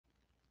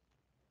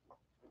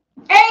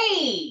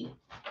Hey!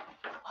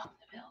 Welcome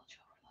to Village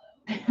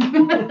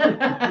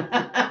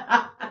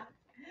Overload.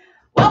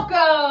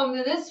 Welcome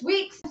to this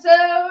week's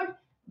episode,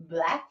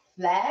 Black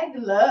Flag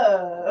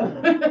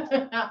Love.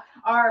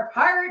 Our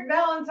Pirate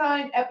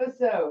Valentine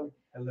episode.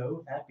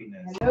 Hello,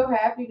 happiness. Hello,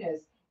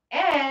 happiness.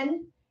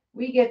 And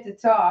we get to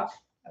talk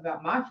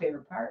about my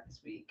favorite part this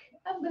week,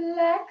 a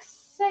Black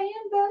Sam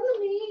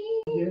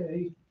Bellamy.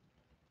 Yay.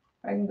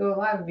 If I can go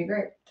live, it'd be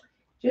great.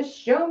 Just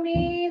show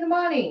me the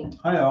money.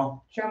 Hi,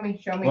 all. Show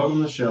me. Welcome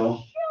to the show.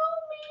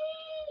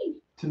 Show me.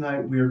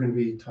 Tonight, we are going to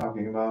be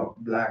talking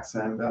about Black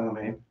Sam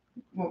Bellamy.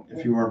 Well,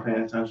 If you weren't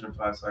paying attention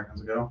 5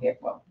 seconds ago. yeah,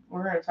 well,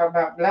 we're going to talk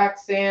about Black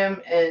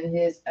Sam and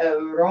his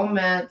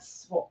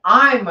romance. Well,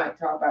 I might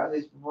talk about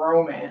his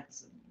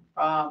romance.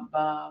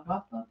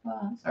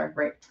 Sorry,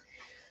 break.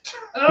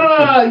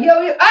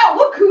 Yo. Oh,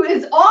 look who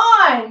is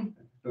on.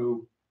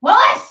 Who?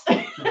 Willis.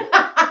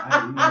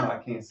 I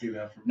can't see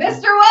that from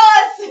Mr.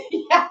 Willis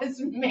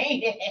has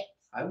made it.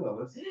 Hi,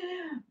 Willis.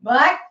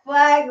 Black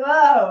Flag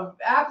Love.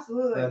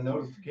 Absolutely. That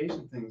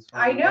notification thing's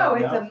fun. I know.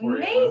 It's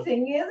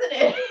amazing, isn't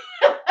it?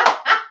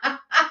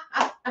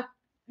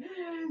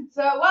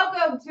 So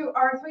welcome to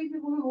our 3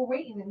 people who were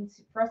waiting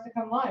for us to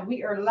come live.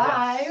 We are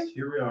live. Yes,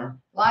 here we are.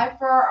 Live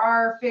for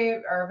our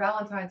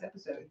Valentine's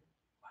episode.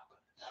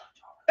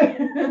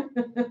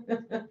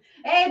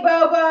 Hey,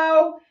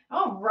 Bobo.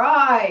 All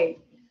right.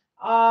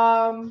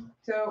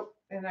 So,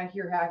 and I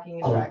hear hacking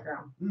in the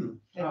background.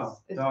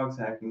 It's dog's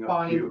hacking up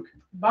Bonnie. puke.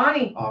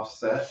 Bonnie.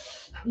 Offset.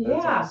 That's Yeah.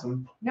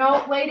 awesome.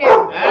 No, lay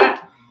down.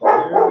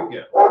 There we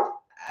go.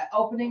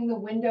 Opening the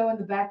window and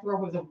the back door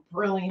was a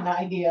brilliant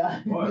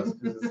idea. It was,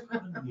 because it's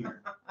hot in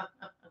here.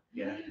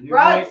 Yeah.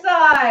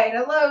 Broadside.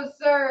 Hello,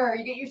 sir.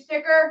 You get your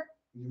sticker?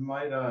 You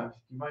might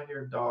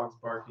hear dogs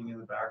barking in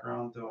the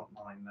background. Don't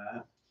mind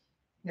that.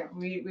 Yeah,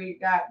 we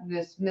got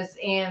this Miss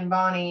Ann,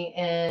 Bonnie,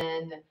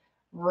 and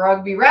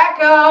Rugby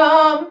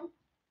Rackham.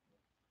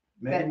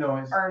 Make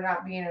noise. Are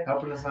not being a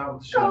Helping us out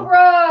with the go show.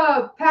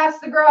 Rug. Pass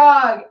the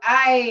grog.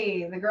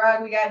 Aye, the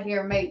grog we got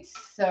here, mates.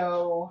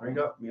 So Bring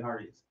up me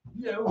hearties.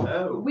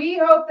 Yo. we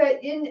hope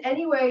that in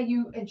any way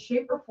you, in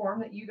shape or form,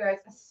 that you guys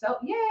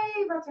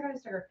yay, Broadside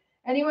sticker.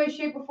 Any way,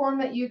 shape, or form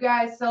that you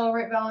guys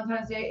celebrate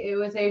Valentine's Day, it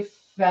was a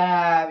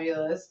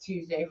fabulous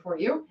Tuesday for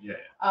you. Yeah.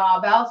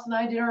 Valis and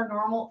I did our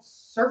normal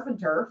surf and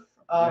turf.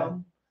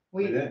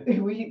 we did.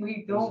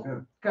 We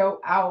don't go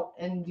out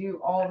and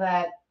do all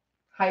that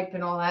hype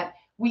and all that.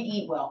 We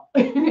eat well.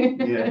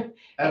 Yeah.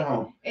 At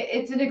home.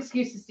 It's an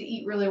excuse to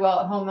eat really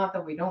well at home. Not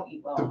that we don't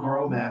eat well. The at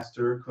grill home.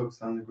 master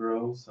cooks on the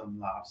grill some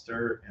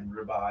lobster and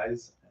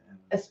ribeyes and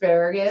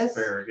Asparagus.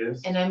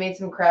 And I made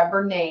some crab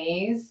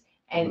bernaise,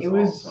 and it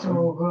was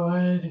so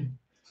good.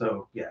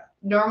 So yeah.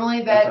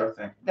 Normally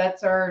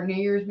that's our New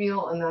Year's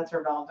meal, and that's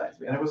our Valentine's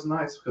meal. And it was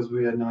nice because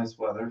we had nice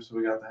weather, so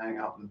we got to hang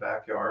out in the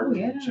backyard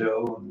and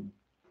chill and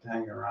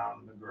hang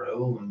around the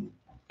grill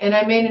and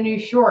I made a new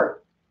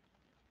short.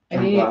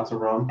 drink lots of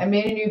rum. I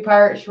made a new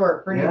pirate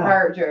short for a new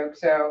pirate joke.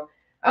 So,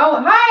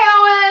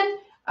 hi, Owen.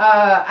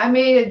 I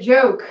made a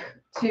joke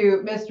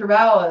to Mr.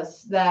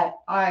 Valis that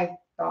I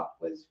thought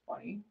was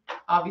funny.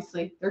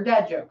 Obviously, they're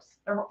dad jokes.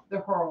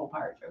 They're horrible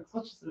pirate jokes.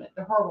 Let's just admit,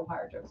 they're horrible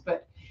pirate jokes.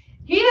 But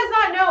he does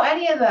not know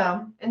any of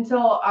them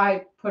until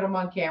I put them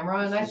on camera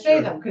and I say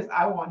them because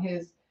I want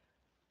his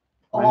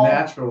all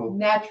natural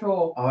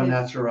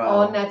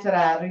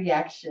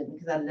reaction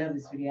because I love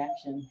his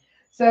reaction.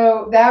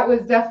 So that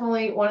was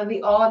definitely one of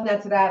the all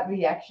natural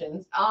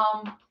reactions.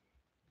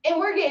 And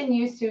we're getting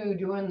used to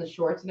doing the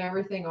shorts and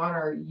everything on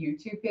our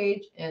YouTube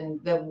page.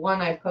 And the one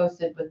I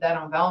posted with that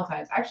on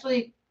Valentine's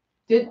actually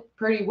did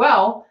pretty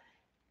well,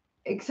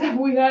 except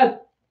we had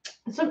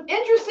some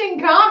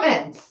interesting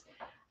comments.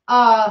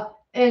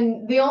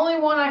 And the only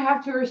one I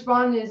have to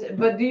respond is,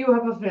 but do you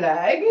have a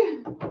flag?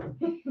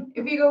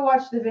 If you go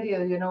watch the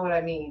video, you know what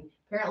I mean.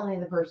 Apparently,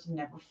 the person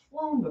never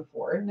flown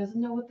before and doesn't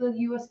know what the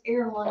U.S.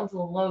 Airlines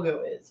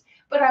logo is.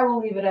 But I will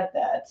leave it at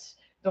that.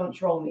 Don't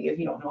troll me if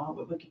you don't know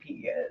what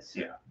Wikipedia is.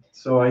 Yeah.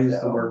 So I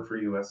used to work for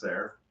U.S.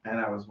 Air, and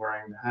I was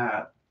wearing the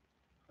hat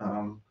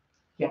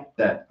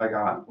that I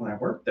got when I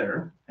worked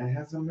there, and it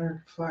has an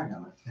American flag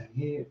on it. And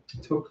he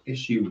took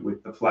issue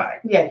with the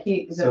flag. Yeah,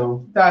 he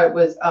thought it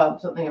was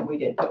something that we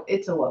did, but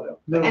it's a logo.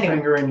 Middle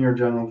finger in your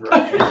general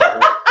direction.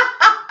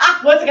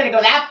 Wasn't going to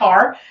go that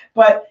far,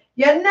 but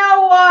you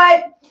know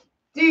what?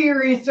 Do your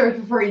research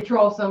before you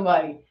troll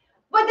somebody.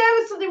 But that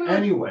was something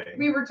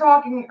we were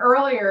talking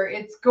earlier.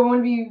 It's going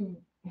to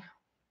be,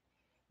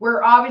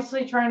 we're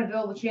obviously trying to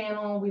build the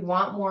channel. We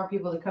want more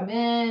people to come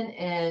in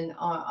and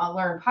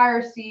learn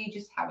piracy,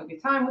 just have a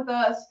good time with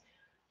us.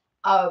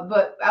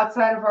 But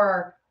outside of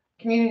our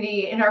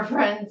community and our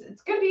friends,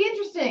 it's going to be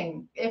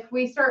interesting if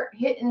we start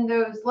hitting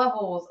those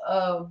levels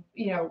of,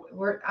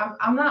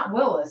 I'm not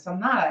Willis. I'm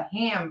not a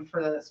ham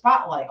for the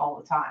spotlight all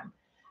the time.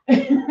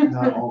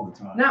 Not all the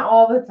time. Not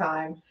all the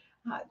time.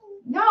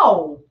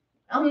 No,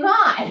 I'm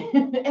not.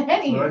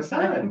 Any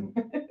time.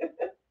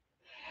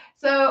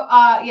 So,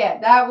 yeah,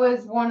 that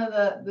was one of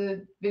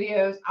the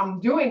videos.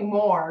 I'm doing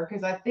more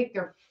because I think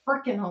they're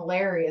freaking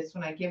hilarious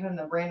when I give him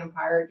the random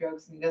pirate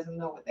jokes and he doesn't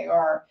know what they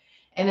are.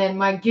 And then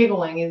my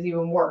giggling is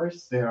even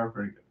worse. They are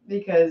pretty good.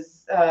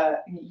 Because,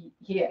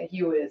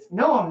 he was,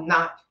 no, I'm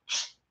not.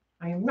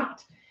 I am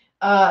not.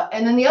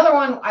 And then the other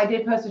one I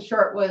did post a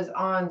short was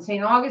on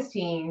St.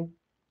 Augustine.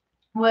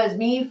 It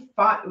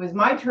was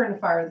my turn to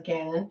fire the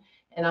cannon,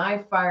 and I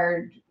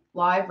fired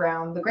live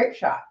round the grape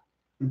shot.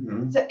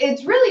 Mm-hmm. So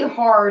it's really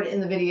hard in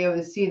the video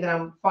to see that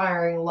I'm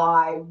firing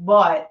live,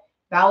 but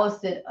Ballas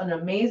did an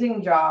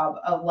amazing job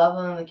of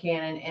leveling the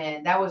cannon,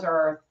 and that was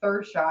our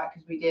third shot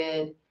because we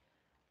did,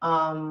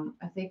 I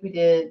think we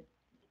did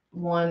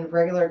one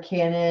regular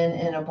cannon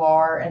in a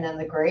bar, and then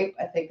the grape.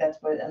 I think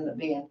that's what it ended up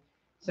being.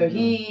 So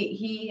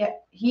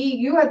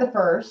you had the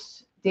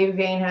first. David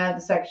Vane had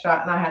the second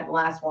shot, and I had the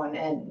last one.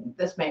 And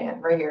this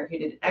man right here, he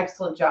did an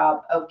excellent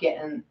job of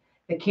getting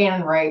the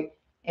cannon right.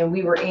 And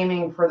we were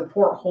aiming for the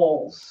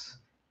portholes,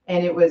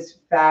 and it was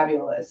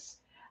fabulous.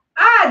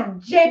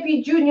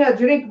 JP Jr.,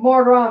 drink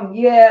more rum.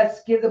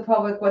 Yes, give the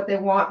public what they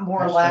want,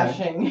 more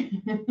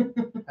lashing.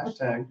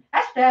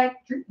 Hashtag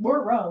drink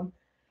more rum.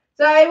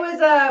 So it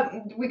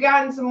was, we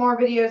gotten some more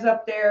videos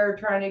up there,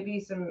 trying to be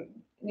some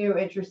new,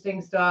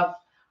 interesting stuff.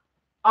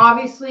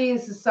 Obviously,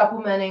 this is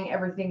supplementing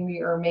everything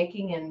we are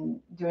making and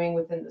doing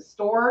within the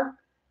store.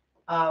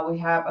 We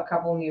have a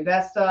couple new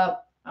vests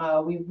up.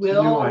 We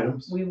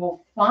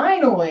will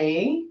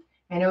finally,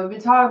 I know we've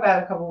been talking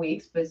about it a couple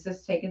weeks, but it's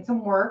just taking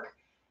some work.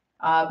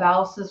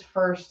 Ballas's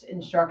first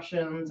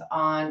instructions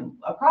on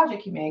a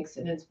project he makes,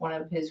 and it's one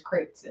of his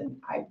crates, and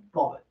I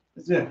love it.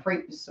 This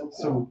crate is so cool.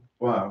 So,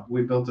 wow,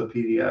 we built a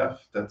PDF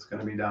that's going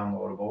to be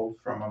downloadable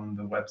from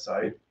the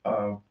website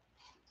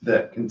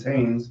that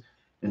contains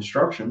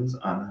instructions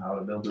on how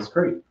to build this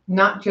crate.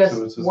 Not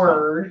just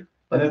Word.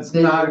 And it's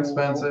not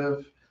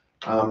expensive.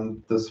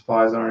 The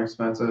supplies aren't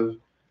expensive.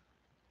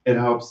 It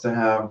helps to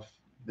have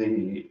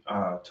the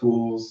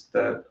tools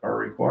that are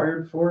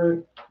required for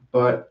it.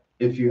 But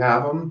if you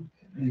have them,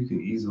 you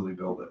can easily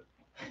build it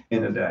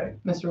in a day.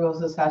 Mr. Will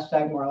says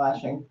hashtag more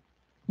lashing.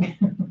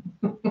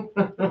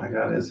 I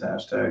got his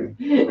hashtag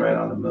right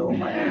on the middle of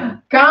my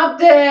hand.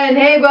 Compton,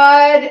 hey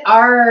bud.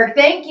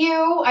 Thank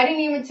you. I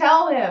didn't even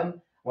tell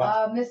him.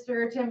 Wow.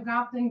 Mr. Tim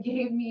Compton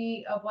gave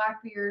me a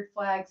Blackbeard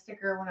flag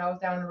sticker when I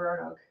was down in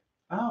Roanoke.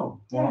 Oh,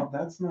 well,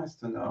 that's nice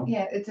to know.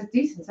 Yeah, it's a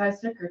decent sized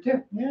sticker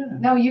too. Yeah.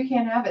 No, you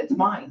can't have it. It's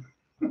mine.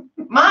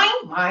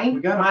 Mine.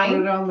 We gotta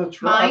put it on the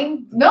truck.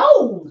 Mine.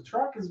 No. The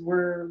truck is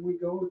where we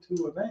go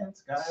to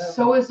events.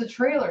 So is the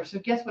trailer. So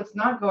guess what's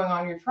not going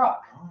on your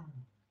truck? Oh,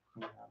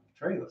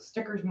 trailer.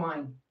 Sticker's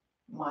mine.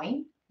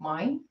 Mine.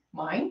 Mine.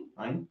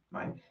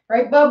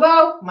 Right,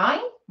 Bobo?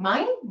 Mine.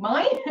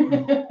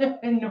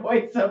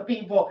 Annoys some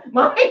people.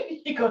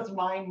 Mine. She goes,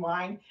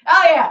 mine.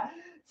 Oh yeah.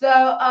 So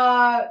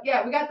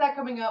yeah, we got that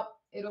coming up.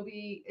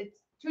 It's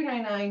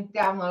 $2.99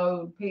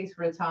 download, pays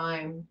for the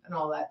time, and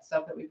all that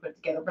stuff that we put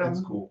together. But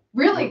I'm cool.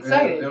 Really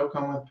excited. It'll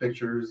come with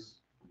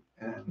pictures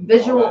and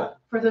visual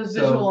for those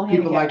visual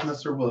handicaps. People like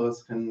Mr.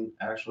 Willis can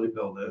actually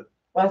build it.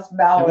 Less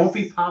Ballas. It won't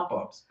be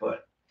pop-ups,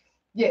 but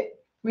yeah.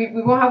 We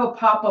won't have a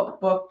pop-up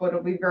book, but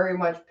it'll be very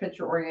much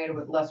picture-oriented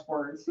with less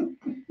words.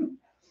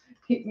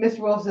 Mr.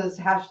 Will says,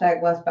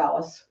 hashtag less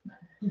Ballas.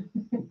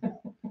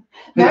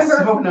 It's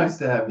so nice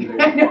to have you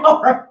here. I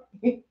know, right?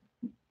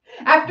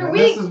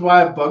 This is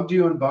why I bugged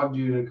you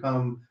to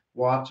come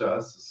watch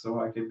us so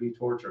I could be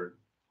tortured.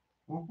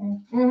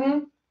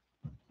 Mm-hmm.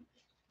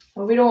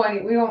 Well, we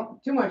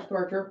don't too much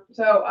torture.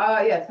 So,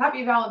 yes,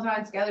 happy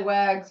Valentine's,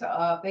 Scallywags.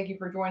 Thank you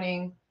for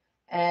joining.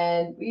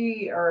 And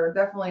we are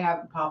definitely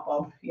having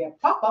pop-up. Yeah,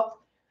 pop-up.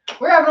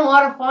 We're having a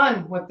lot of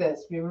fun with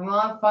this. We're having a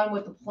lot of fun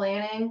with the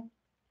planning.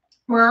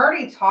 We're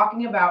already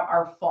talking about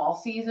our fall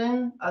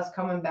season, us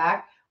coming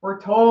back.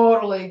 We're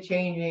totally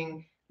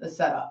changing the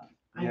setup.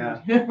 Yeah.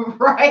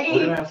 Right? We're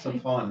going to have some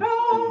fun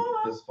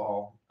this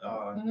fall.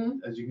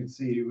 As you can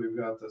see, we've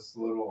got this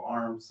little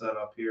arm set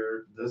up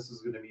here. This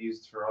is going to be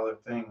used for other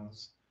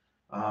things.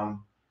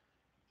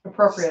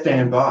 Appropriate.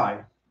 Stand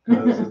by.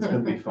 Because it's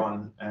going to be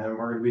fun, and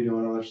we're going to be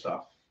doing other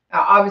stuff.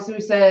 Obviously, we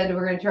said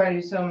we're going to try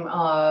to do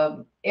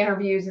some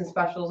interviews and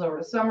specials over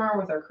the summer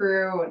with our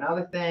crew and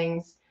other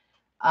things.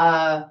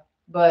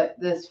 But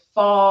this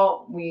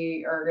fall,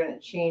 we are going to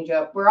change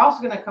up. We're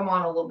also going to come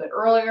on a little bit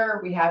earlier.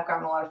 We have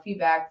gotten a lot of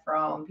feedback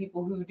from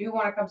people who do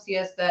want to come see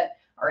us that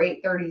our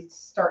 8:30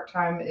 start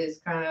time is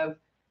kind of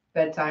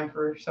bedtime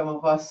for some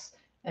of us.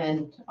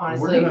 And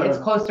honestly, it's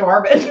close to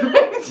our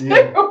bedtime,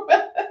 too.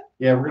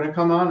 Yeah, we're going to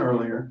come on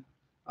earlier.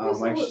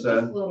 Like she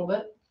said, just a little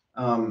bit.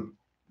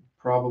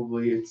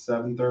 Probably it's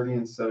 7:30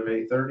 instead of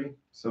 8:30.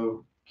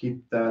 So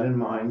keep that in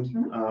mind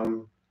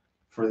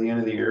for the end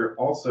of the year.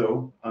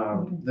 Also,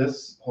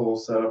 this whole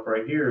setup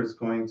right here is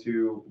going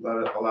to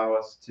allow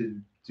us to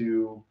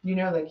do. You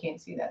know they can't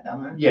see that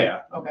down there.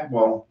 Yeah. Okay.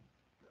 Well,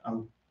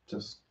 I'm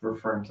just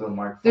referring to the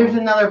microphone. There's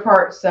another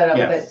part set up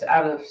that's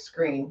out of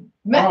screen.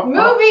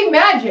 Movie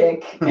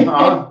magic.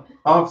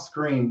 Off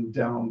screen,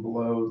 down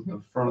below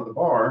the front of the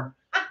bar,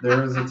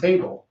 there is a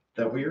table.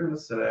 that we are going to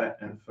sit at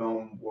and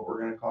film what we're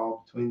going to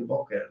call Between the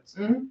Bulkheads.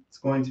 Mhm. It's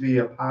going to be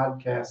a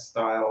podcast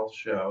style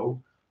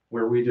show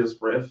where we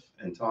just riff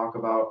and talk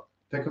about,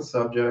 pick a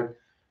subject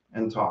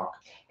and talk.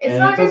 It's and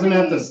not it doesn't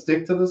gonna have to be-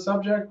 stick to the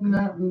subject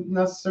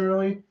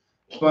necessarily,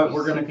 but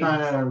we're going to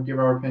kind of give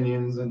our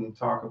opinions and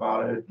talk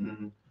about it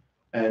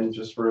and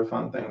just riff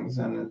on things,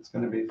 and it's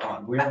going to be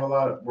fun. We have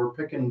we're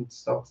picking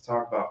stuff to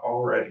talk about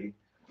already,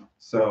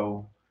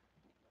 so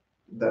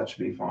that should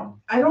be fun.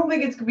 I don't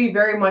think it's going to be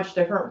very much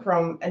different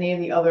from any of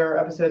the other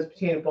episodes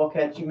Between the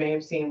Bulkheads you may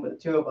have seen with the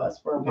two of us,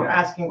 where we're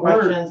asking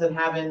questions and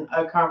having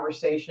a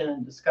conversation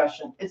and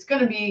discussion. It's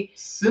going to be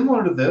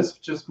similar to this,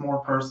 just more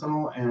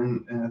personal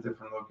and in a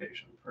different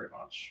location, pretty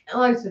much. And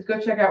like I said, go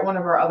check out one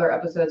of our other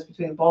episodes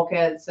Between the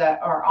Bulkheads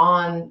that are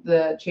on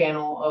the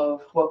channel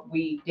of what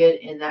we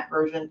did in that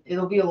version.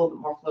 It'll be a little bit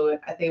more fluid.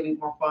 I think it'll be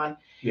more fun.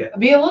 Yeah. It'll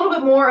be a little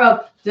bit more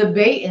of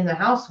debate in the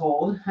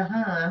household.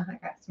 I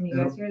got some of you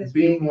guys here this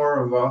be week.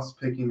 more of us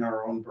picking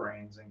our own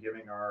brains and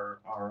giving our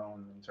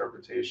own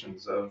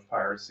interpretations of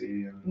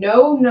piracy. And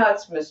No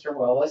nuts, Mr.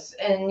 Willis.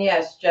 And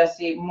yes,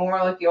 Jesse, more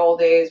like the old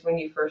days when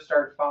you first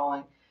started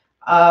following.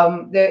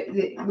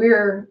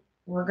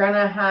 We're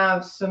gonna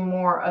have some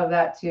more of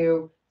that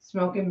too.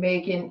 Smoking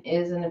bacon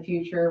is in the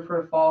future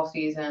for the fall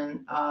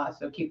season,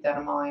 so keep that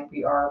in mind.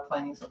 We are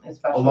planning something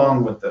special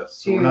along with this,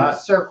 so to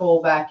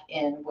circle back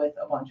in with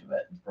a bunch of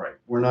it. Right,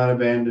 we're not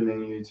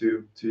abandoning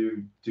YouTube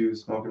to do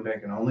smoking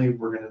bacon only.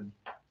 We're gonna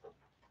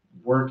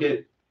work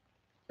it.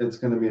 It's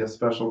gonna be a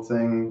special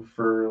thing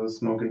for the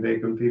smoking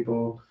bacon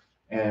people,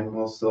 and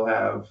we'll still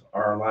have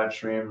our live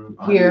stream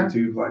on Here.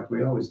 YouTube like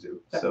we always do.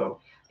 So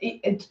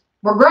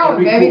we're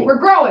growing, baby. Cool. We're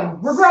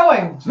growing. We're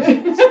growing.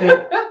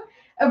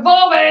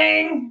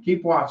 Evolving.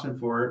 Keep watching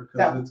for it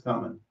because it's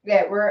coming.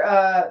 Yeah, we're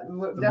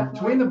definitely.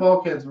 Between the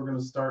Bulkheads, we're going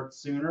to start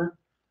sooner.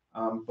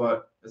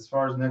 But as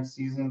far as next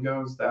season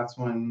goes, that's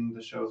when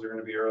the shows are going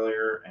to be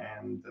earlier,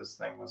 and this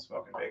thing with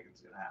Smoking Bacon is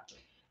going to happen.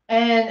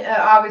 And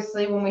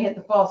obviously, when we hit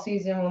the fall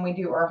season, when we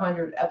do our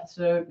 100th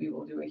episode, we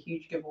will do a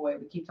huge giveaway.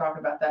 We keep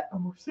talking about that,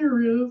 and we're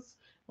serious.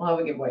 We'll have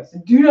a giveaway, so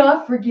do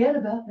not forget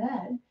about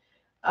that.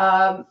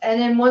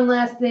 And then one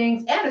last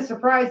thing, and a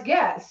surprise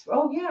guest.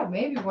 Oh yeah,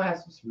 maybe we'll have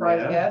some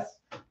surprise guests.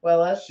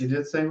 Well, she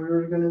did say we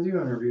were going to do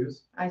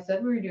interviews. I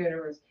said we were doing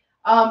interviews.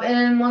 And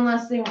then one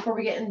last thing before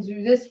we get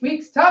into this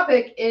week's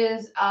topic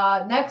is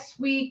next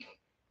week,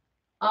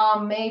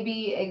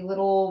 maybe a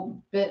little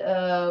bit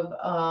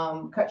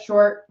of cut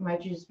short.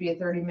 Might just be a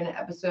 30-minute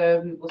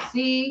episode. We will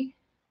see.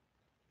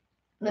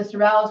 Mr.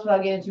 Ballas,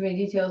 without getting too many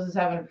details, is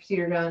having a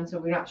procedure done, so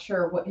we're not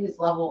sure what his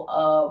level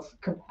of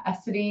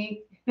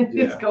capacity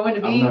is going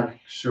to be. I'm not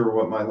sure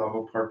what my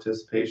level of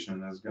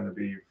participation is going to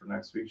be for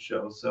next week's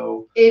show.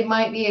 So it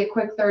might be a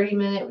quick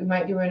 30-minute. We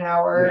might do an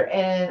hour. Yeah.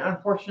 And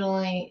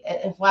unfortunately,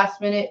 if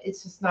last minute,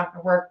 it's just not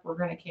going to work. We're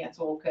going to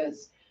cancel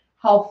because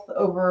health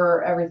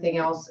over everything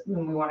else.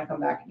 And we want to come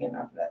back again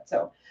after that.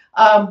 So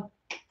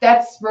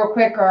that's real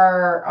quick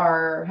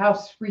our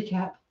house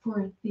recap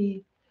for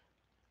the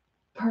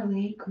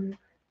Parlay group.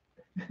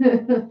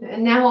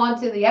 And now on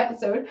to the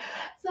episode.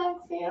 Sam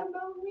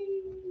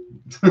Bellamy.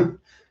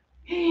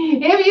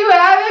 If you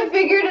haven't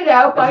figured it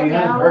out by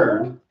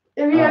now,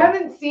 if you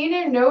haven't seen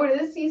or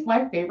noticed, he's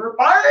my favorite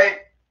part.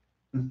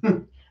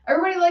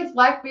 Everybody likes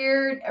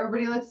Blackbeard.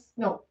 Everybody likes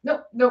nope.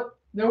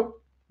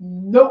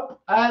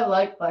 I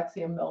like Black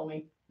Sam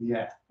Bellamy.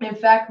 Yeah. In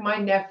fact, my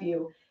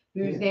nephew,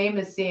 whose name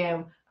is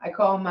Sam, I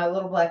call him my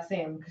little Black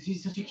Sam because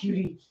he's such a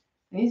cutie,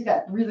 and he's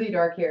got really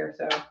dark hair.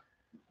 So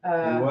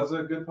he was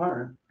a good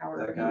pirate.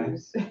 Outer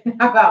views.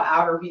 How about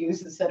outer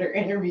views instead of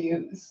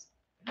interviews?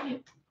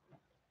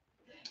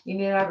 You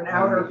need to have an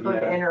outer for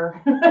an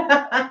inner.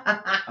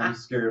 I'm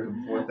scared of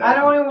what that I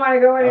don't even want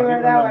to go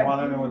anywhere that way. I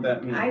want to know what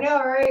that means. I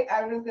know, right?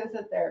 I'm just going to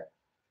sit there.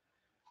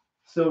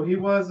 So he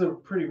was a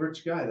pretty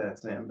rich guy, that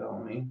Sam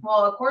Bellamy.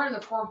 Well, according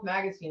to Forbes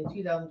magazine in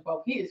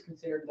 2012, he is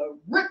considered the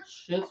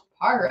richest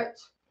pirate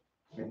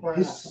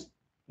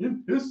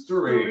in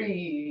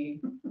history.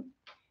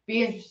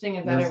 Be interesting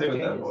if that ever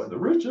changes. The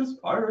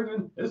richest pirate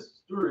in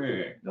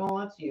history. No,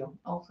 that's you.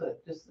 Also,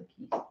 just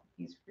like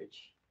he's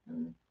rich.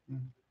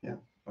 Yeah.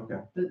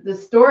 Okay. The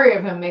story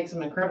of him makes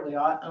him incredibly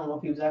hot. I don't know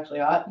if he was actually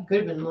hot. He could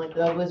have been like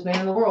the ugliest man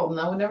in the world, and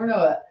I would never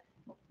know it.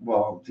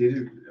 Well, if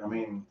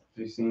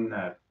you've seen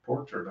that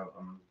portrait of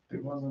him, he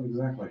wasn't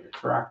exactly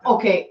attractive.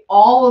 Okay,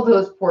 all of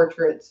those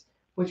portraits,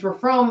 which were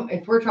from,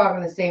 if we're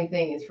talking the same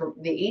thing, is from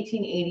the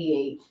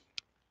 1888.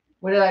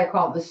 What did I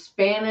call it? The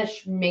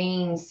Spanish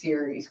Main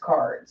series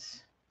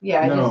cards.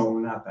 Yeah.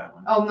 Not that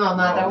one. Oh no,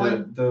 not that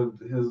one.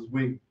 His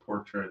wig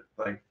portrait,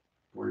 like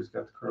where he's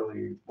got the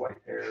curly white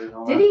hair and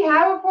all that. Did he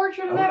have a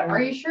portrait of that? Are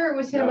you sure it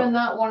was him and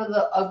not one of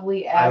the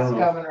ugly ass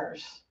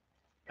governors?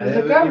 Because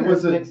the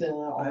governors mixing and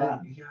all that.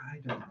 Yeah,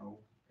 I don't know.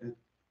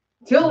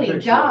 Till he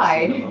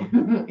died.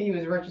 He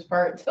was the richest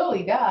part. Till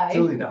he died.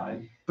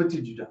 But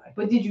did you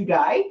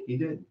die? He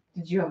did.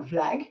 Did you have a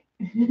flag?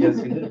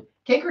 Yes, he did.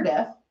 Cake or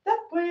death? Death,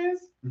 please.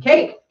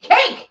 Cake.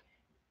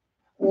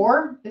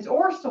 Or is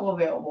or still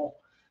available?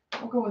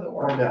 We'll go with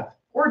or. Or death.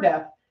 Or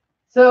death.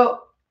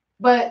 So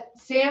But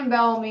Sam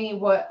Bellamy,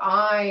 if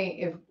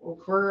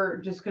we're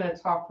just gonna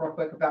talk real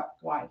quick about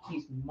why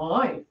he's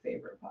my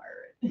favorite pirate.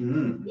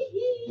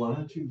 Why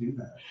don't you do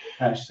that?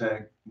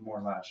 Hashtag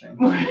more lashing.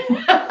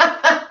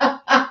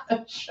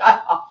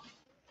 Shut up.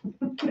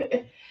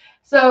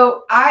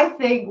 So I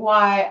think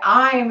why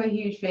I am a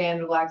huge fan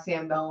of Black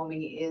Sam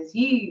Bellamy is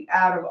he,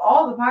 out of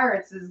all the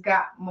pirates, has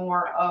got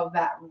more of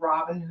that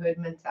Robin Hood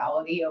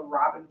mentality of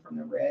robbing from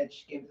the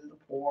rich, give to the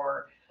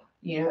poor,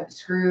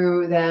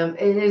 screw them.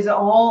 It is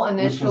all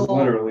initial. Which was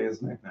literally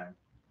his nickname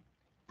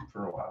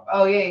for a while.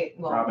 Oh yeah,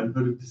 well, Robin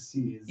Hood of the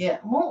Seas. Yeah,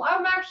 well,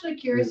 I'm actually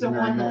curious of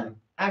one that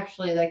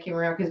came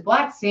around, because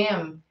Black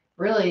Sam,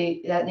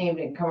 really, that name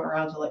didn't come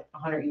around until like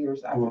 100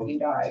 years after he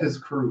died. His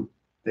crew,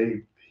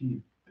 he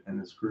and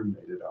his crew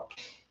made it up.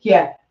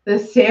 Yeah, the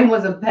Sam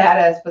was a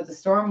badass, but the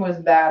Storm was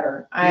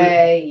badder.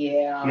 He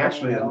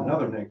actually had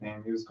another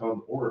nickname. He was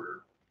called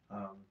Orator,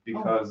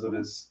 because of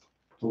his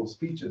little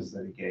speeches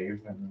that he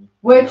gave, and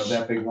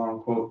that big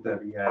long quote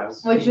that he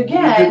has. Which he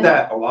did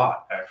that a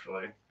lot,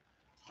 actually.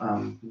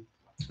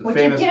 Which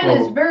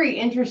again is very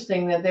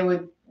interesting that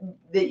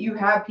you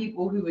have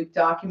people who would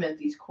document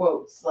these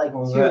quotes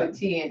to a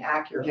T and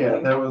accurately. Yeah,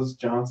 that was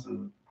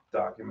Johnson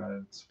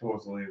documented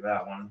supposedly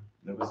that one.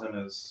 It was in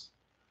his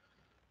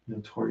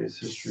notorious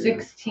history.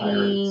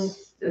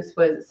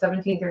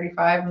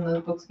 1735 when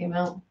those books came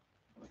out.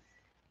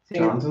 So,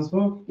 Johnson's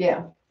book?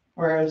 Yeah.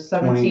 Or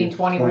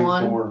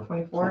 1721,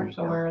 24,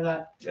 somewhere in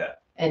that. Yeah.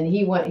 And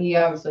he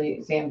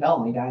obviously, Sam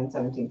Bellamy died in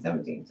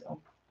 1717,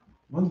 so.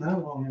 Wasn't that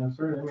long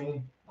after. I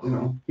mean,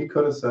 he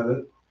could have said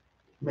it.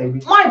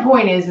 Maybe. My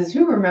point is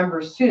who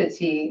remembers to the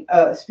T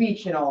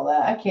speech and all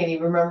that? I can't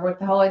even remember what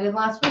the hell I did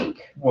last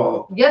week.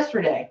 Well.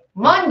 Yesterday.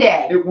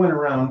 Monday. It went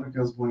around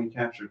because when he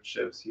captured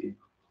ships, he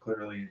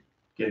clearly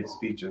gave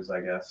speeches,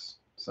 I guess.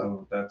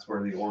 So that's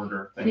where the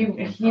order thing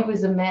came from. He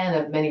was a man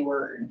of many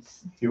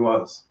words. He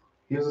was.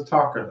 He was a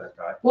talker, that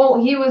guy. Well,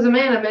 he was a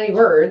man of many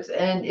words,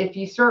 and if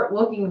you start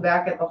looking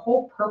back at the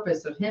whole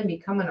purpose of him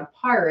becoming a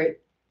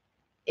pirate,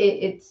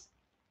 it's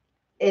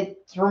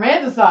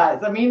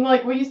romanticized. I mean,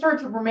 like, when you start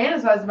to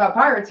romanticize about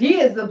pirates, he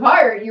is the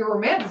pirate you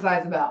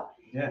romanticize about.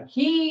 Yeah.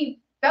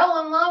 He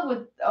fell in love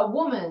with a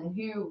woman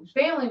whose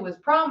family was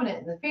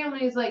prominent, and the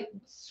family is like,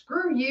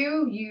 screw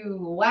you, you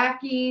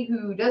lackey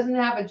who doesn't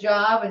have a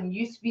job and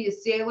used to be a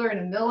sailor in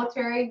the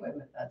military. Wait a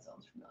minute, that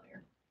sounds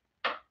familiar.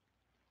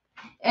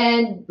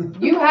 And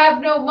you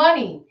have no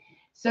money.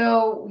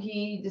 So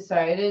he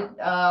decided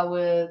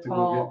with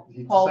Paul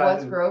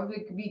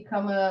Westgrove to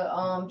become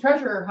a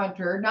treasure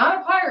hunter,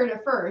 not a pirate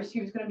at first.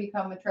 He was going to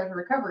become a treasure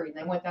recovery, and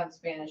then went down to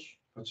Spanish.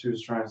 What she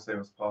was trying to say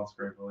was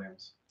Palsgrave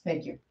Williams.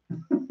 Thank you.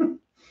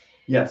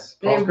 Yes,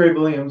 Palsgrave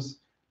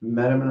Williams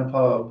met him in a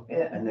pub,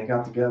 and they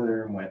got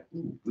together and went,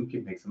 "Ooh, we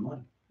could make some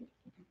money.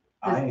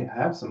 I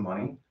have some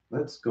money.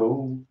 Let's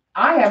go.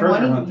 I have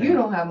money. Hunting. You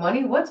don't have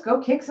money. Let's go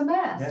kick some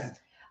ass." Yeah.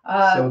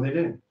 So they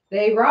did.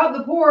 They robbed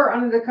the poor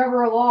under the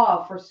cover of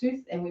law,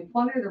 forsooth, and we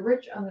plunder the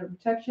rich under the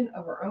protection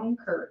of our own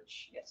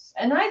courage. Yes.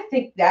 And I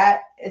think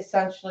that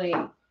essentially,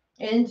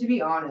 and to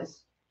be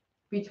honest,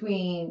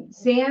 between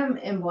Sam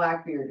and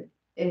Blackbeard,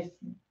 if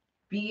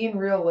being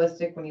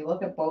realistic, when you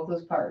look at both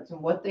those pirates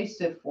and what they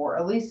stood for,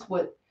 at least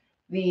what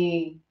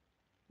the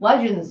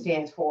legend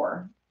stands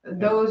for,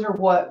 those are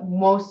what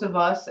most of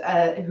us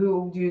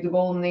who do the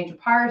Golden Age of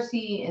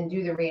Piracy and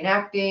do the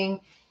reenacting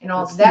and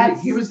all that.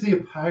 He was the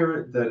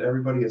pirate that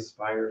everybody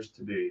aspires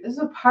to be. This is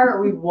a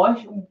pirate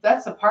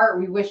that's a pirate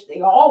we wish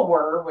they all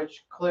were,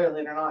 which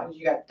clearly they're not, because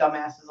you got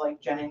dumbasses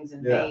like Jennings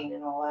and Vane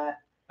and all that.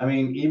 I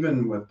mean,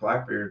 even with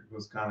Blackbeard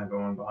was kind of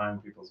going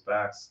behind people's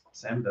backs.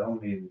 Sam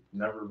Bellamy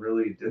never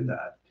really did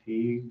that.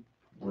 He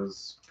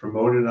was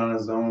promoted on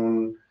his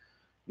own,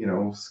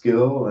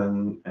 skill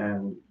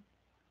and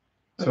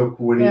took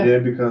what he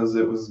did because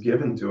it was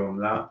given to him,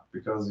 not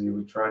because he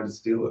would try to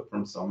steal it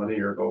from somebody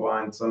or go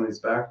behind somebody's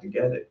back to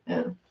get it.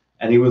 Yeah.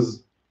 And he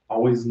was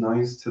always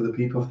nice to the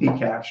people he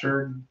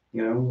captured.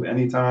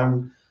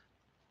 Anytime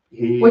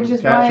he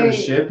captured a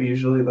ship, he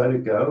usually let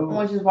it go.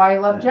 Which is why he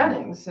left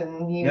Jennings,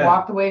 and he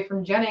walked away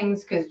from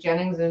Jennings because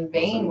Jennings and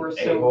Vane were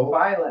so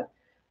violent.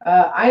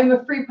 I am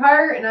a free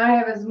pirate, and I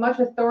have as much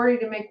authority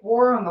to make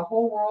war on the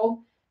whole world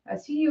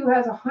as he who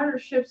has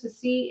 100 ships at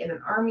sea and an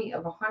army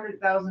of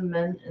 100,000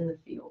 men in the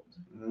field.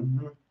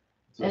 Mm-hmm.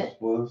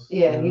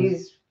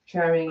 He's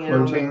chiming in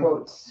on the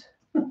quotes.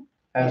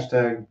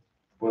 Hashtag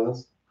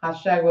Willis.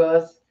 Hashtag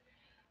Willis.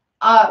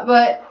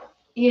 But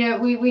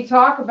we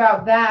talk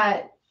about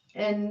that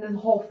and the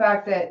whole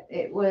fact that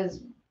it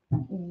was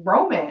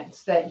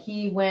romance that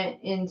he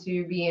went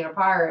into being a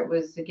pirate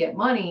was to get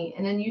money,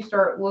 and then you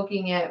start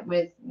looking at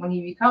when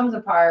he becomes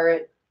a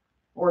pirate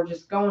or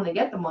just going to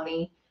get the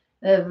money.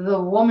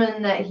 The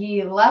woman that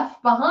he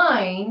left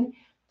behind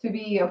to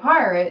be a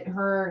pirate,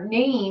 her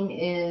name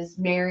is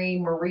Mary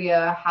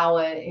Maria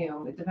Hallett.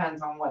 It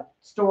depends on what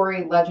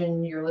story,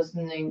 legend you're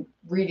listening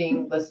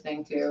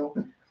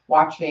to,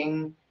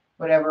 watching,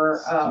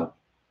 whatever.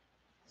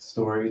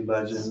 Story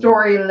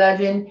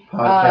legend.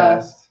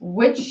 Podcast.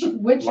 Which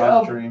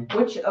Live stream.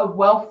 of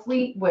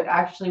Wellfleet? What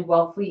actually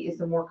Wellfleet is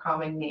the more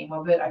common name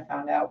of it. I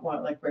found out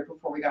right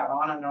before we got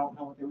on. I don't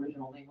know what the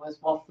original name was.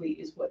 Wellfleet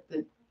is what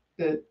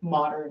the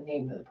modern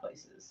name of the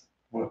place is.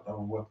 What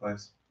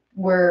place?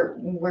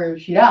 Where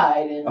she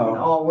died and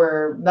all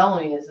where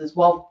Bellamy is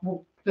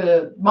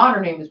the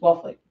modern name is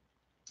Wellfleet.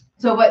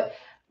 So, but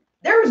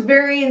there's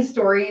varying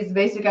stories,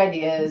 basic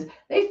ideas.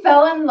 They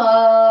fell in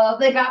love.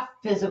 They got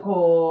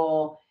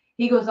physical.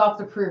 He goes off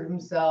to prove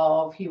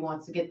himself. He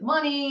wants to get the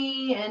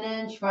money. And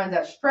then she finds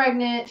out she's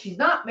pregnant. She's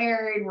not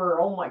married.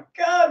 Oh my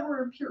God,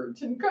 we're a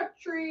Puritan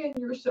country. And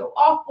you're so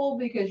awful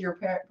because you're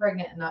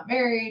pregnant and not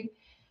married.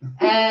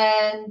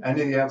 And end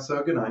of the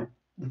episode. Good night.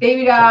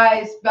 Baby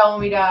dies.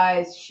 Bellamy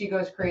dies. She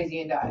goes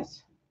crazy and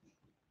dies.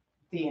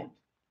 The end.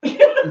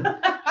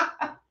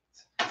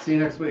 See you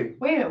next week.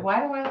 Wait a minute. Why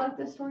do I like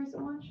this story so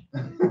much?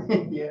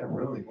 Yeah,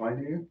 really. Why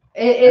do you?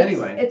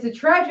 Anyway, it's a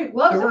tragic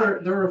love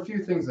story. There were a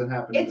few things that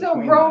happened. I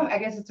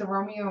guess it's a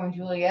Romeo and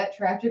Juliet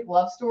tragic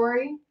love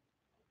story.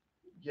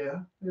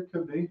 Yeah, there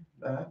could be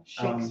that.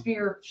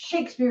 Shakespeare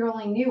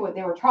only knew what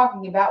they were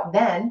talking about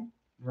then.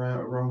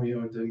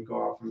 Romeo didn't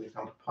go off and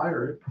become a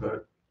pirate,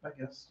 but I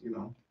guess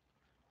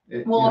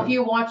if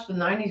you watch the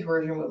 '90s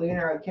version with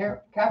Leonardo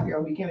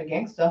DiCaprio, became a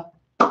gangster.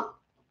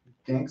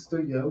 Gangster,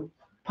 yo.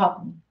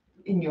 Pop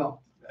in yo.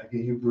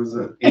 He was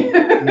an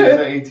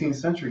 18th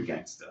century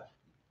gangster.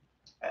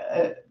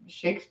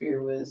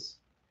 Shakespeare was.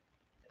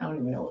 I don't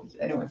even know what it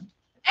was.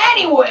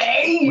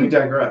 Anyway. We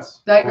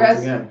digress.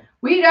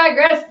 We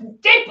digress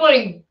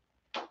deeply.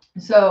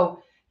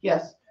 So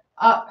yes,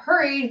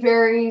 her age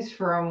varies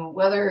from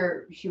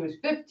whether she was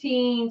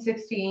 15,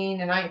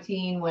 16, and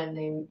 19 when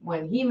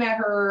he met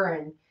her,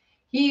 and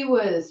he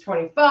was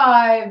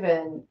 25.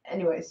 And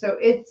anyway, so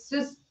it's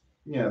just.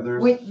 Yeah,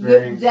 there's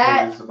varying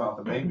stories about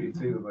the baby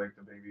too. Like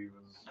the baby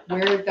was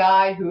where it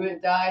died, who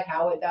it died,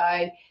 how it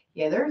died.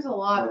 Yeah, there's a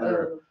lot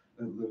of it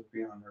lived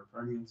beyond her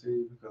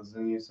pregnancy, because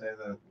then you say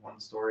that one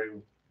story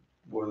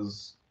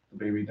was the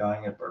baby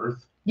dying at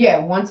birth. Yeah,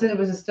 one said it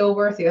was a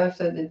stillbirth, the other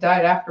said it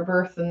died after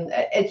birth, and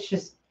it's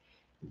just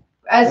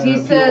as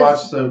he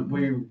says.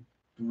 We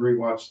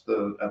rewatched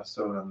the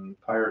episode on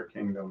Pirate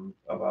Kingdom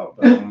about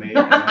Bellamy,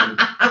 and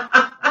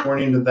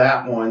according to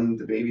that one,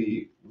 the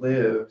baby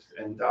lived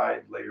and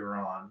died later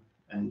on,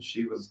 and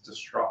she was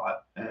distraught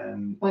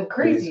and went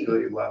crazy.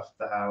 Basically left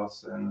the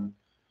house and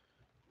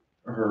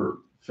her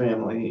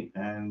family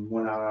and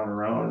went out on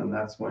her own, and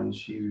that's when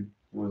she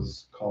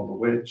was called a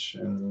witch.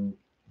 And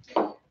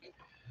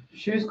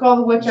she was called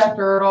a witch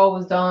after it all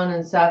was done,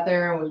 and sat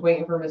there and was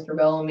waiting for Mr.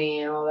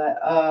 Bellamy and all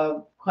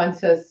that. Glenn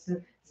says,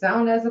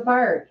 sound as a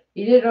pirate.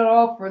 He did it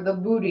all for the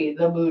booty.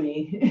 Love.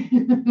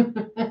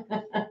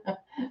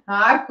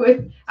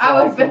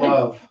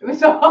 It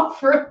was all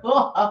for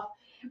love.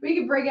 We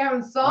could break out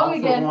in song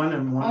again. One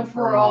and one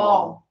for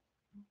all.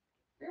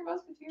 Three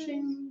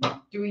Musketeers.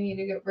 Do we need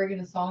to get breaking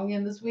a song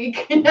again this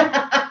week? No,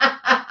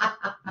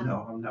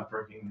 I'm not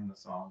breaking in the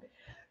song.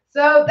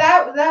 So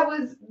that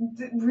was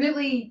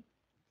really,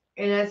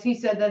 and as he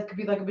said, that could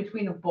be like a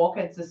between the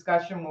bulkheads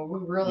discussion where we're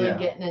really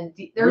getting in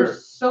deep.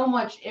 There's so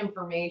much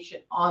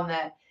information on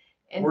that.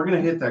 And we're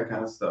going to hit that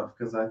kind of stuff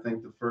because I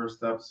think the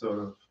first episode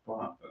of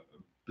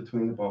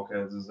Between the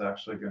Bulkheads is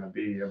actually going to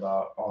be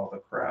about all the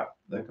crap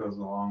that goes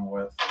along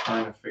with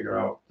trying to figure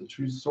out the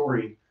true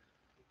story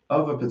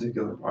of a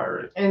particular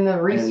pirate. And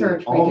the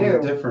research and all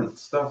the different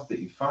stuff that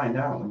you find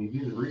out when you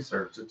do the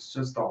research. It's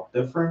just all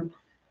different.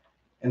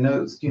 And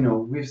those,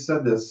 we've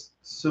said this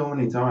so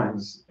many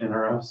times in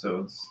our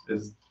episodes,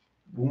 is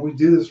when we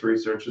do this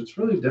research, it's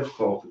really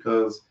difficult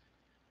because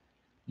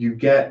you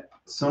get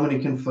so many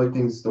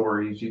conflicting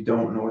stories, you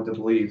don't know what to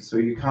believe. So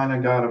you kind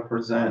of got to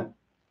present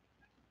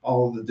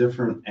all the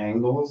different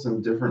angles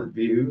and different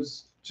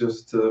views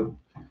just to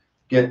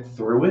get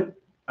through it,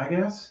 I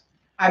guess.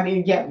 I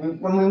mean, yeah,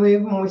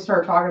 when we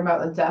start talking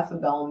about the death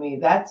of Bellamy,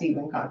 that's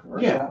even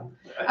controversial. Yeah.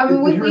 I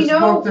mean, we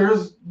know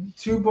there's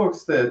two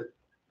books that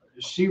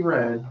she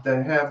read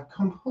that have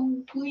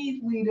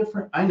completely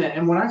different,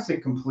 and when I say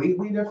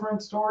completely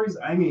different stories,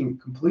 I mean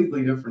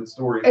completely different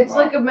stories. It's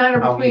like a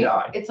matter between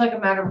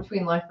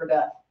life or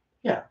death.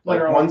 Yeah, like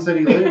literally. One said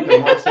he lived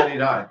and one said he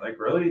died. Like,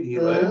 really? Did he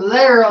live?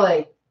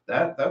 Literally.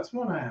 That's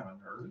one I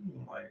haven't heard.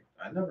 Like,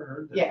 I never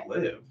heard that he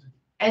lived.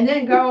 And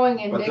then going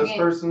and but digging. This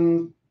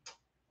person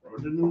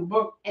wrote it in the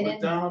book, and put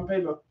it down on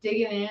paper.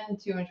 Digging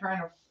into and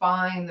trying to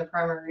find the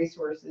primary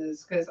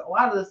resources, because a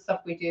lot of the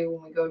stuff we do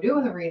when we go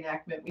doing the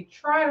reenactment, we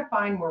try to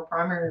find more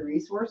primary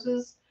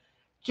resources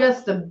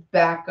just to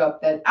back up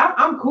that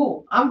I'm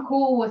cool. I'm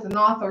cool with an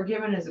author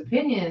giving his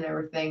opinion and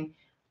everything,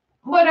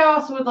 but I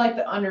also would like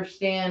to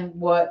understand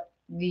what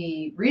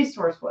the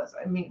resource was.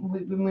 I mean,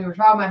 when we were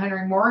talking about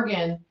Henry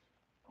Morgan,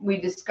 we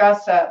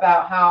discussed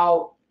about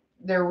how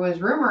there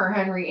was rumor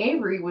Henry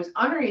Avery was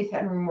underneath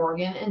Henry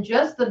Morgan, and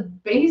just the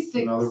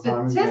basic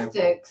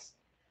statistics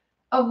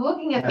of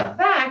looking at the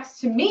facts,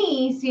 to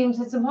me, seems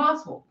it's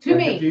impossible.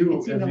 It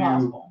seems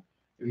impossible.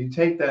 If you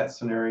take that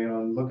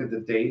scenario and look at the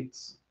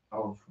dates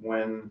of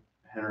when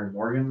Henry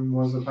Morgan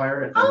was a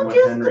pirate and I'm when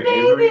just a Henry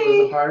Avery was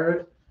baby. a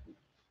pirate,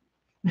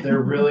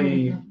 there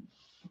really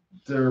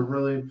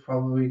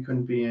probably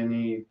couldn't be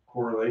any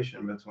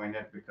correlation between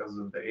it because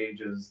of the age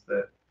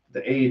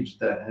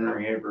that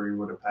Henry Avery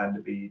would have had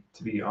to be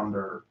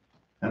under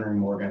Henry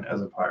Morgan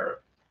as a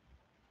pirate.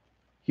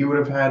 He would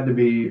have had to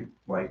be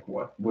like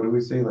what do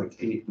we say, like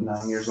 8,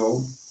 9 years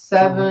old?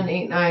 7,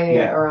 8, 9,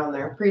 Yeah. around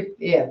there.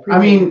 I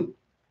mean,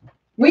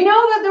 we know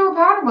that there were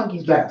powder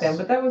monkeys back Yes. then,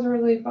 but that was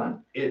really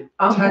fun. it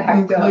I'm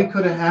backed technically up.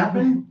 could have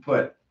happened,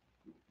 but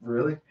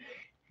really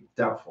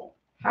doubtful.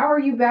 How are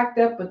you backed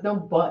up with no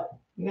butt?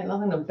 You got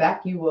nothing to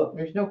back you up.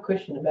 There's no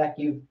cushion to back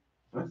you.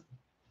 What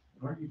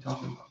are you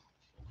talking about?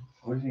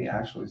 What did he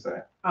actually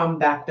say? I'm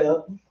backed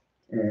up.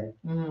 Yeah.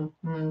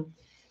 Mm-hmm.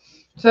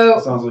 So,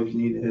 Sounds like you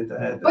need to hit the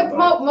head. but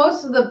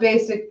most of the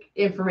basic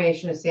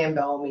information of Sam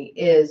Bellamy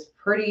is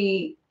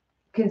pretty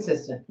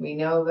consistent. We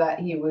know that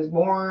he was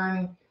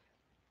born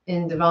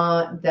in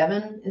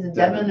Devon. Is it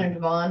Devon or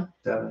Devon?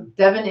 Devon.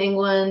 Devon,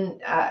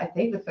 England. I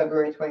think the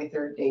February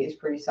 23rd date is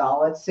pretty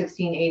solid.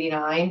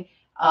 1689.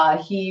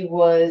 He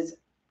was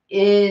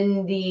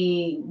in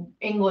the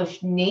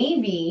English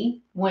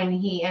Navy when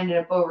he ended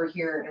up over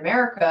here in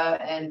America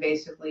and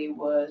basically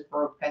was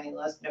broke,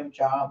 penniless, no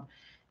job,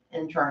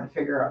 and trying to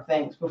figure out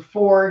things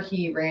before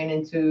he ran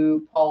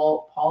into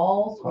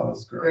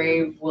Paul's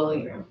Grave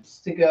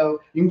Williams to go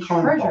You can call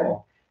him treasure.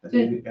 Paul.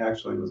 He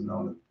actually was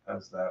known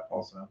as that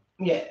also.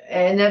 Yeah,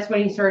 and that's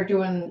when he started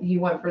doing. He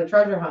went for the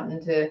treasure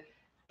hunting to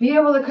be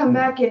able to come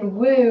back and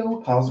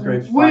woo. Paul's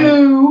Grave.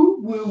 Woo,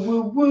 woo,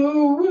 woo,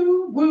 woo,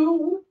 woo,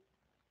 woo.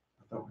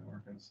 I thought we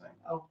weren't going to sing.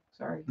 Oh,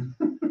 sorry.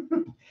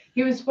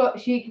 He was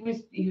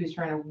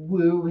trying to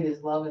woo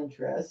his love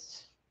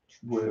interest.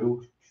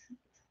 Woo.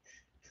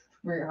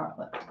 Maria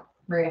Hartlett.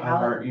 Maria I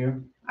Hallett. hurt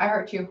you. I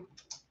hurt you.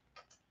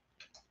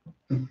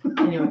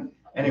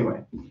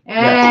 Anyway.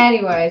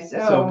 Anyway.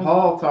 So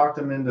Paul talked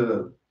him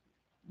into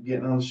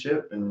getting on the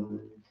ship and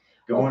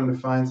going to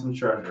find some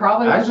treasure.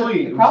 Probably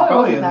it was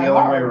probably the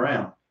other way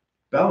around.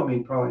 Bellamy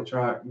probably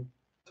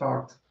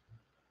talked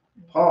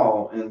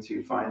Paul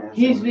into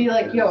financing. He used to be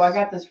like, "Yo, I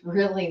got this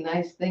really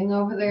nice thing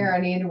over there. I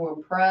need to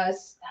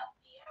impress."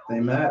 They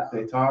met.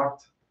 They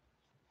talked.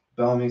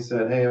 Bellamy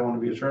said, "Hey, I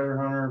want to be a treasure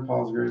hunter."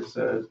 Paul's Grave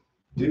said,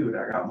 "Dude,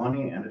 I got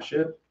money and a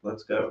ship.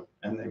 Let's go."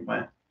 And they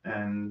went.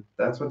 And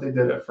that's what they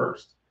did at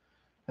first.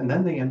 And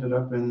then they ended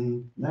up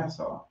in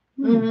Nassau.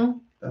 Mm-hmm.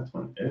 That's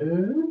when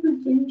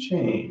everything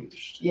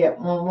changed. Yeah,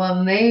 well,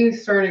 when they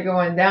started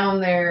going down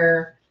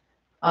there,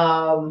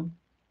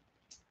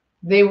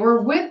 they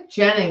were with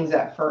Jennings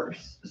at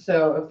first.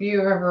 So if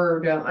you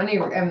ever don't,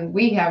 and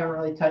we haven't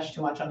really touched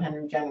too much on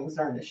Henry Jennings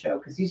during the show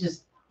because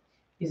he's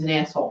an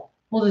asshole.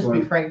 We'll just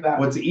be frank about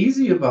it. What's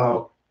easy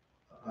about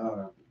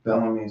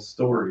Bellamy's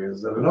story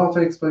is that it all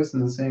takes place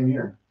in the same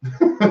year.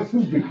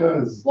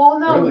 Because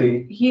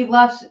really, he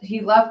left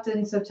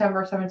in September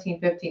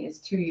 1715. It's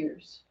 2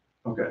 years.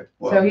 Okay.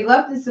 Well, so he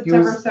left in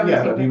September 1715.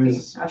 Yeah, but he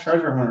was a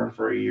treasure hunter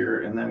for a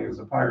year, and then he was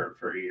a pirate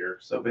for a year.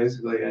 So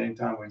basically,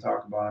 anytime we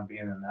talk about him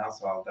being in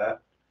Nassau, that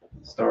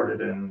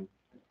started in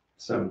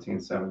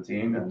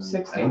 1717 and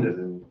 16. ended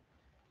in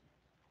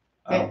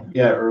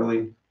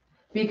early.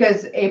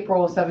 Because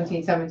April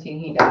 1717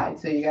 he died,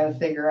 so you got to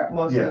figure out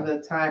most of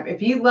the time. If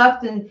he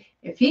left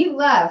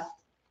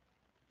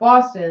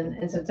Boston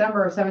in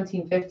September of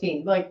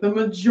 1715, like the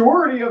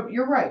majority of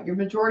your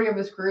majority of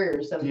his career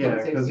is 1716.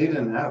 Yeah, because he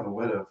didn't have a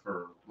widow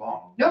for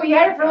long. No, he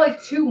had it for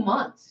like 2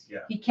 months.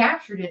 Yeah. He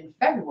captured it in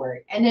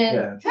February, and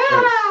then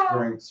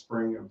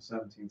spring of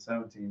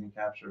 1717 he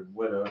captured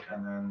widow,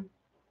 and then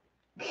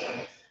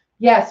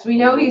yes, we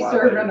know he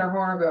served under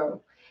Hornigold.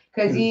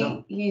 Because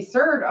he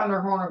served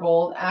under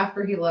Hornigold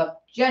after he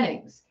left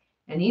Jennings.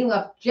 And he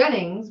left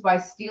Jennings by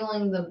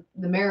stealing the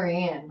Mary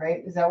Ann,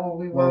 right? Is that what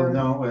we were?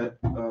 Well,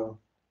 no.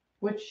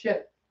 Which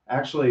ship?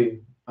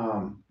 Actually,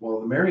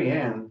 the Mary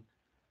Ann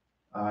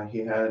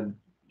he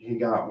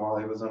got while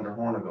he was under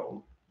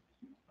Hornigold.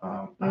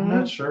 I'm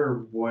not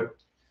sure what.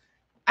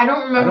 I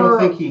don't remember.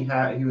 I don't think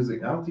I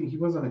don't think he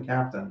wasn't a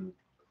captain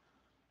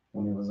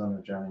when he was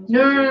under Jennings.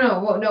 No.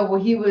 Well,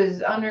 he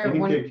was under. He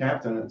didn't get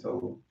captain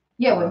until.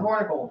 Yeah, with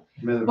Hornigold.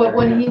 But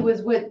when he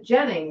was with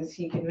Jennings,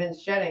 he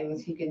convinced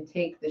Jennings he could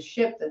take the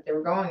ship that they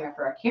were going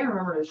after. I can't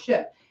remember the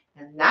ship.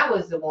 And that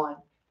was the one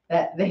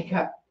that they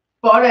got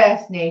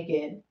butt-ass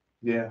naked.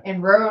 Yeah.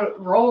 And rode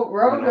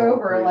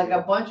over like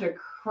a bunch of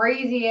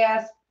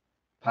crazy-ass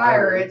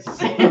pirates.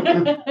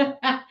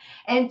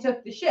 And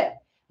took the ship.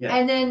 Yeah.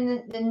 And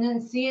then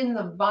seeing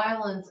the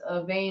violence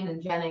of Vane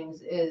and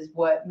Jennings is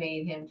what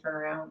made him turn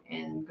around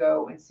and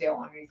go and sail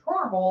underneath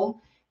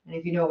Hornigold. And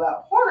if you know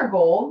about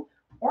Hornigold's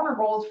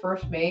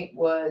first mate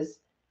was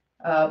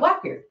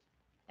Blackbeard,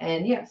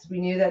 and yes,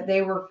 we knew that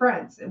they were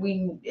friends.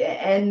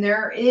 And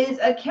there is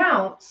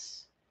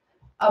accounts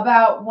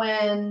about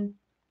when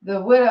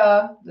the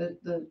Witta,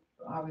 the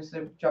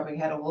obviously jumping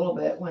ahead a little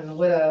bit, when the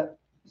Witta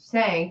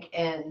sank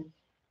and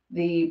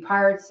the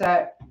pirates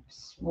that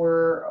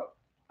were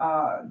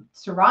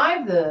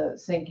survived the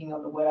sinking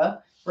of the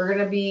Witta were going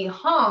to be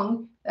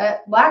hung,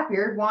 that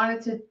Blackbeard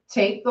wanted to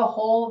take the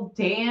whole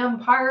damn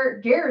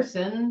pirate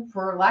garrison,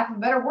 for lack of a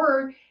better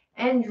word,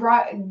 and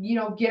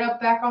get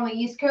up back on the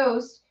East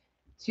Coast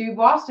to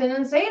Boston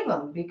and save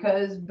them,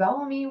 because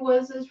Bellamy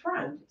was his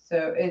friend.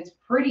 So it's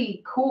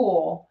pretty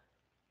cool.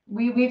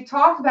 We've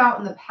talked about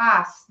in the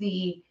past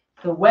the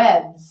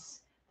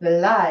webs, the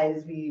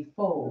lies we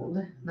fold.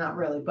 Not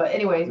really, but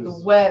anyway, the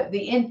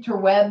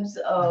interwebs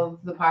of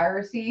the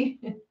piracy.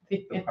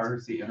 The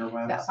piracy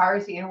interwebs. That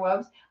piracy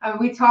interwebs. I mean,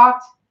 we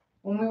talked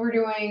when we were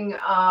doing.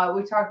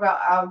 We talked about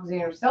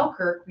Alexander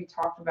Selkirk. We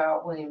talked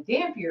about William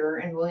Dampier,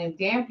 and William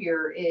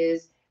Dampier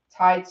is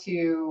tied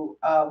to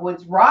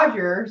Woodes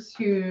Rogers,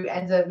 who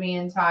ends up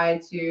being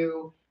tied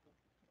to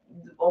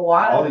a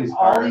lot of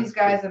all these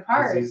guys are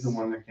pirates. He's the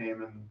one that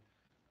came and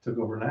took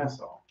over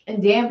Nassau.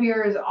 And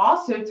Dampier is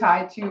also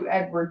tied to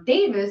Edward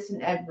Davis,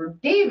 and Edward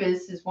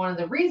Davis is one of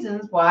the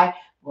reasons why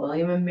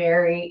William and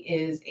Mary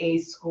is a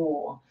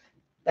school.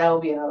 That'll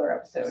be another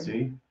episode.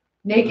 See?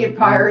 Naked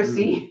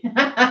piracy.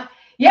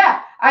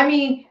 Yeah, I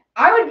mean,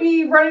 I would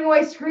be running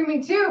away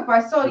screaming too if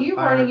I saw you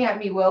running at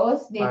me,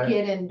 Willis,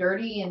 naked and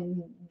dirty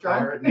and drunk.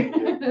 Pirate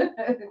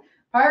naked.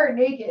 Pirate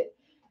naked.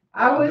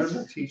 There's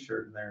a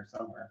t-shirt in there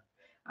somewhere.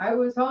 I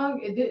was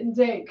hung, it didn't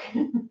take.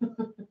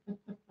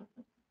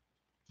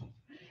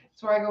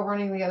 That's where I go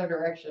running the other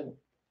direction.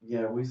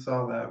 Yeah, we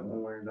saw that when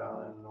we were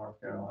down in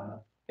North Carolina.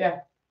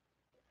 Yeah.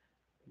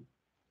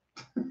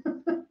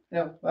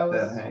 No,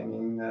 that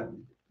hanging,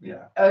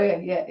 yeah. Oh yeah,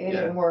 it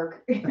didn't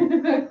work.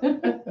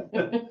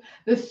 the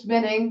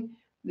spinning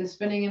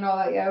and all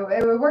that. Yeah,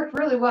 it worked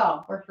really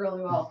well.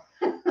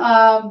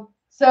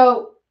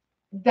 So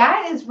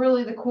that is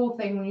really the cool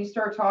thing when you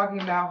start talking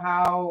about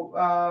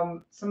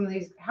how some of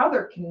these, how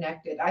they're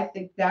connected. I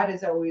think that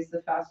is always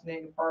the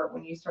fascinating part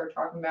when you start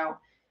talking about,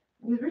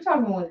 we're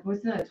talking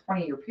within a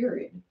 20-year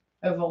period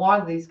of a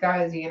lot of these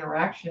guys, the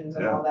interactions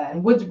and all that.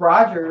 And Woodes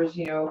Rogers,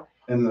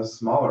 in the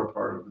smaller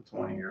part of the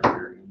 20-year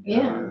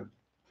period.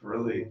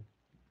 Really,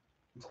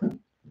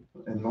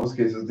 in most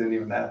cases, didn't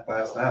even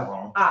last that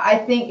long. I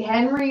think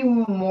Henry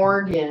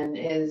Morgan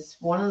is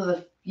one of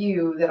the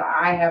few that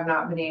I have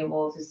not been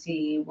able to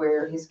see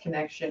where his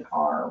connection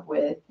are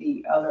with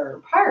the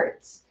other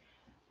pirates.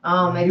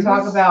 They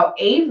talk about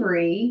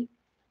Avery,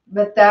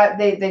 but that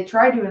they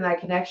tried doing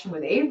that connection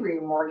with Avery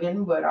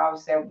Morgan, but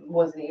obviously I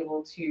wasn't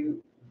able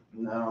to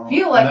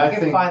feel like I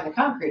could find the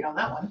concrete on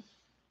that one.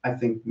 I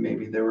think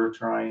maybe they were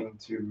trying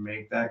to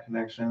make that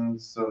connection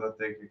so that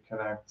they could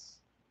connect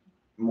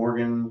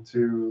Morgan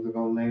to the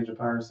Golden Age of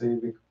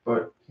Piracy,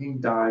 but he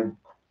died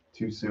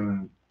too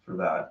soon for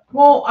that.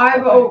 Well, I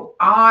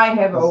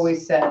have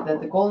always said that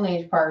the Golden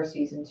Age of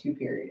Piracy is in two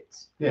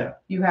periods. Yeah.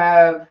 You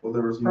have... Well,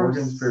 there was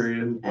Morgan's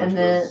period, which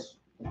was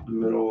the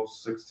middle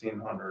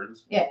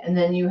 1600s. Yeah, and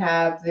then you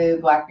have the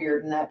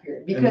Blackbeard in that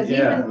period. Because each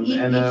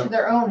of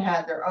their own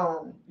had their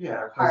own.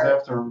 Yeah, because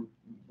after,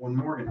 when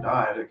Morgan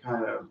died, it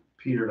kind of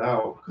petered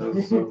out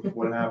because of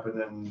what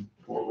happened in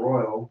Port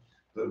Royal.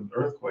 The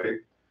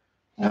earthquake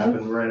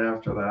happened right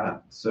after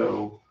that.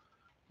 So,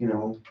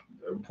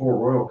 Port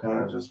Royal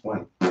kind of just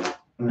went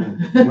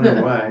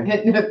away.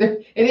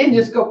 It didn't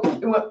just go.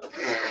 It went.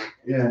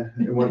 Yeah,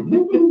 it went.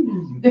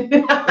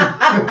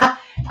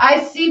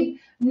 I see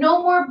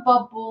no more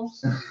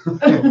bubbles.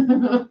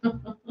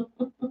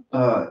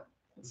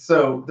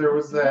 So there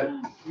was that,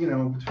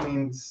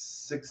 between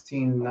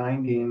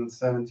 1690 and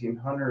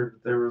 1700,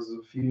 there was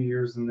a few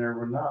years in there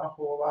where not a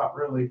whole lot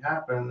really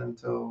happened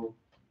until,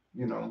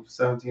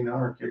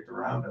 1700 kicked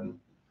around, and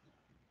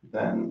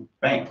then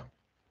bam.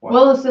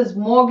 Well, it says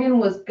Morgan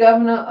was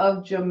governor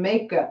of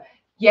Jamaica.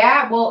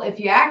 Yeah, well, if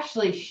you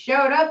actually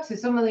showed up to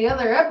some of the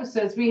other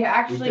episodes, we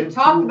actually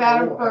talked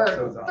about him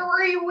for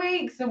 3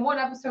 weeks, and one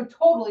episode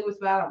totally was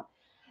about him.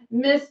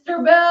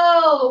 Mr.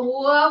 Bell,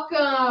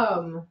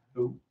 welcome.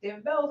 Ooh.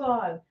 David Bell's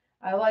on.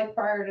 I like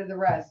prior to the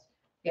rest.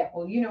 Yeah,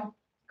 well,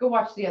 go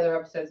watch the other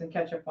episodes and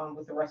catch up on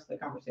with the rest of the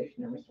conversation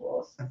there, Mr.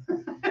 Willis.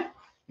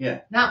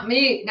 Yeah. Not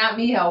me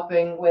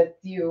helping with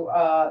you.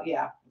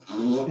 Yeah.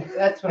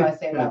 That's what I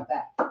say about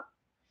that.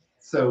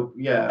 So,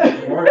 yeah.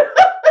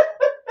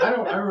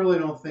 I really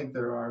don't think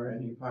there are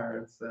any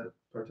pirates that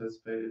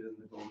participated in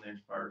the Golden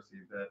Age piracy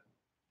that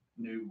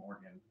knew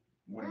Morgan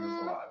when he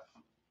was alive.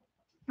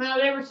 No,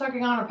 they were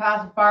sucking on a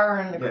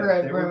pacifier in the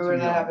crib. Remember when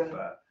that happened?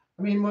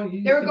 I mean,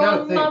 they were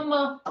going,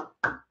 Mama.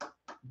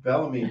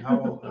 Bellamy, how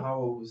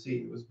old was he?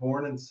 He was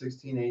born in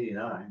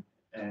 1689,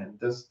 and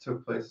this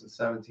took place in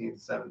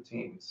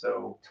 1717.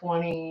 So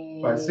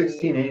by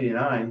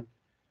 1689,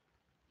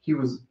 he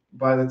was.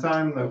 By the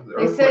time the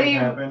earthquake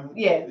happened,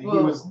 he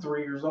was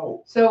 3 years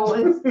old. So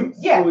so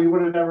he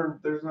would have never.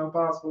 There's no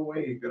possible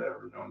way he could have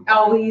ever known.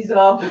 Oh, he's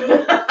up.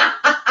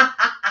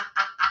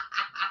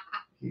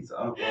 He's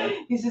up.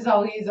 Right? He says,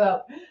 "Oh, he's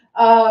up."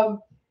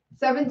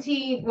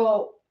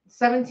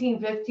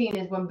 1715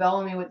 is when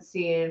Bellamy went to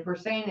sea, and we're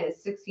saying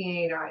it's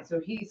 1689, so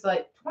he's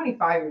like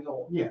 25 years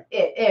old. Yeah,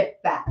 if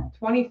that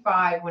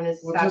 25 when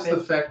it's just the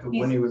fact of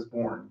when he was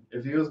born.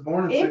 If he was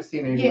born in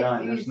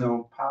 1689, there's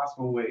no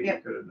possible way he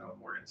could have known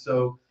Morgan.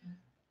 So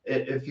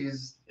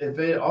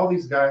all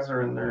these guys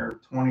are in their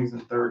 20s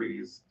and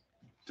 30s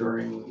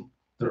during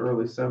the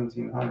early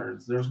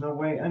 1700s, there's no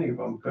way any of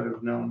them could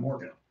have known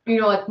Morgan.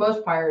 You know, like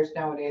most pirates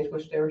nowadays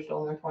wish they were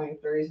still in their 20s,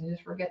 30s, and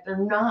just forget they're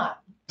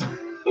not.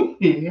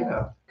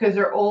 Yeah. Because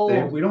they're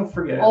old. We don't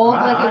forget. Old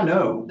I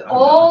know.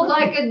 Old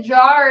like a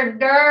jar of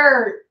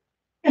dirt.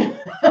 We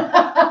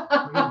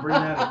can bring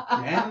that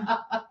again?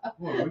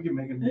 Well, we can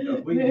make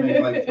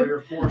like 3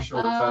 or 4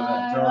 shorts out of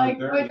that jar of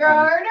dirt.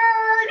 Jar of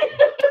dirt.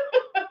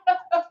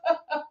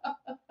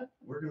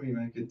 We're gonna be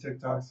making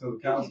TikToks so the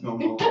cows come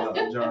home about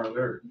the jar of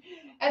dirt.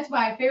 That's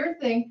my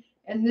favorite thing.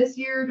 And this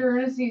year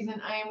during the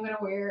season, I am gonna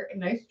wear a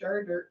nice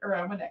jar of dirt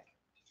around my neck.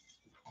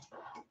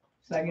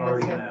 So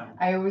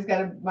I always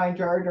got my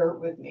jar of dirt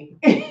with me.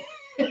 Yeah,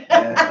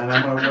 and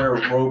I'm gonna wear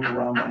a rope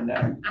around my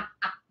neck,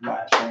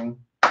 lashing.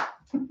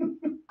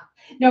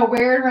 No,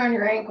 wear it around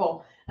your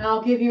ankle, and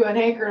I'll give you an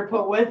anchor to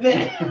put with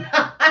it.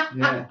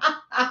 Yeah,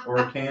 or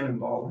a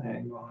cannonball to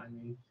hang behind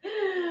me.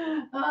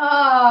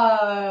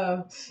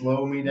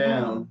 Slow me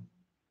down,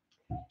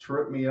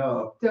 trip me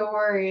up. Don't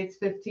worry, it's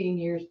 15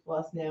 years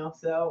plus now,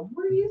 so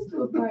we're used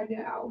to it by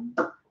now.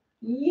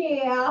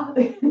 Yeah.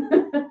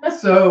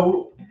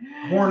 So,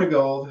 Horn of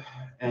Gold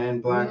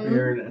and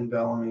Blackbeard and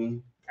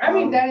Bellamy. I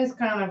mean, that is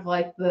kind of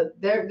like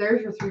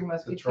there's your 3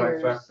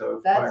 musketeers. The trifecta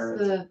of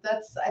pirates.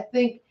 That's I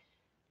think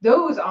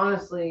those,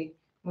 honestly,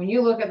 when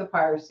you look at the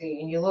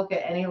piracy and you look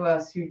at any of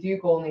us who do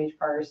Golden Age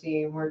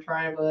piracy and we're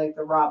trying to be like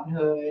the Robin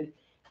Hood,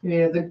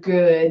 the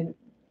good,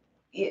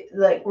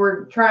 like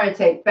we're trying to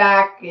take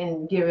back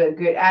and give it a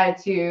good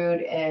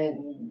attitude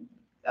and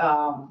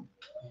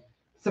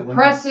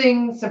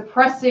suppressing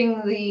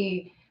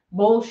the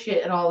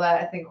bullshit and all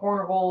that. I think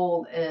Horn of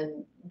Gold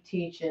and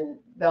Teach and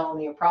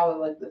Bellamy are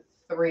probably like the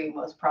 3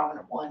 most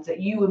prominent ones that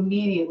you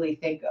immediately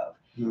think of.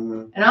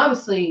 Mm-hmm. And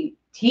obviously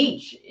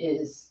Teach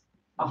is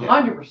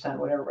 100%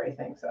 what everybody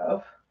thinks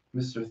of.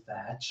 Mr.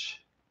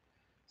 Thatch.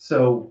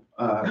 So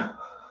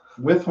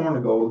with Horn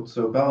of Gold,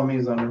 so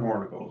Bellamy's under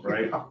Horn of Gold,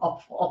 right?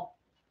 Awful.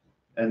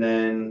 And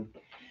then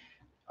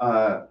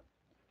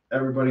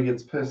everybody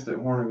gets pissed at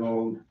Horn of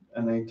Gold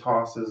and they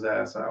toss his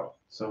ass out.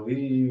 So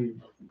he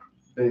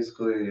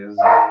basically is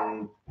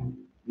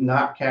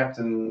not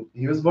captain.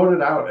 He was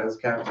voted out as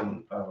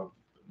captain of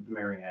the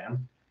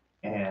Marianne.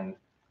 And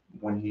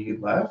when he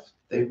left,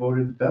 they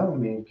voted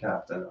Bellamy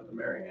captain of the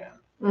Marianne.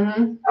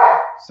 Mm-hmm.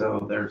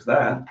 So there's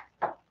that.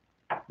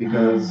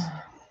 Because,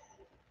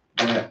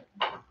 yeah,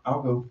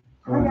 I'll go.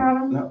 I got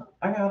him. No,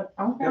 I got it.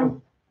 Okay.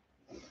 Go.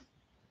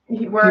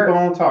 Keep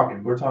on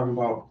talking. We're talking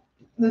about.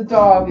 The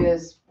dog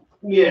is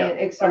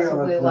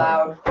excessively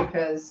loud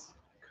because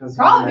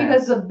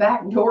the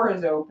back door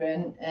is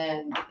open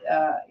and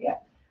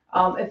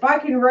if I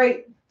can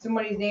write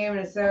somebody's name in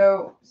a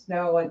snow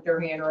like their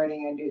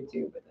handwriting, I do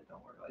too, but it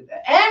don't work like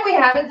that. And we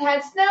haven't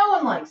had snow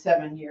in like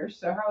 7 years,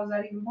 so how is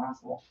that even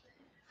possible?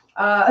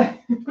 I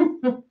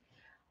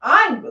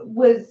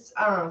was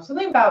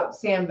something about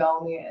Sam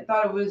Bellamy. I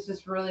thought it was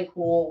just really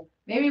cool.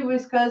 Maybe it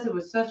was because it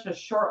was such a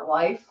short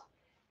life,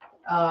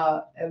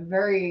 a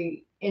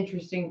very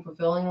interesting,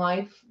 fulfilling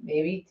life,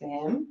 maybe to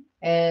him.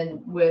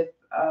 And with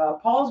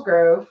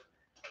Paulsgrove,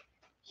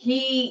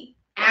 he,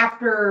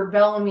 after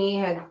Bellamy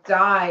had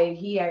died,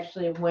 he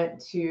actually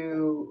went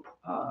to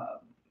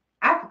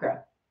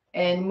Africa.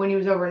 And when he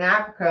was over in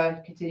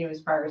Africa, he continued his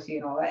piracy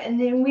and all that. And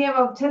then we have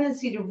a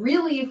tendency to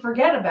really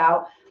forget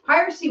about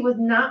piracy was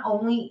not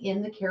only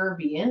in the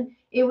Caribbean,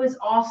 it was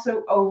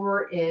also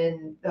over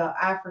in the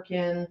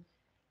African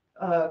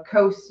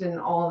coast and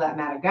all that,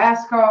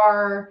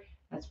 Madagascar.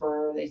 That's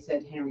where they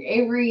said Henry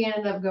Avery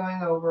ended up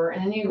going over.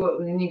 And then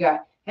you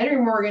got Henry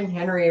Morgan,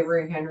 Henry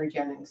Avery, and Henry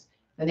Jennings.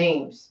 The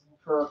names,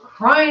 for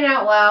crying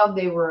out loud,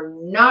 they were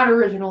not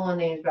original in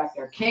names back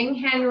there. King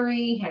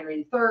Henry,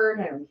 Henry III,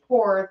 Henry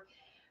IV.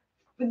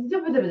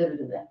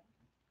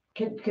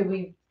 Could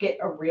we get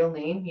a real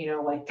name?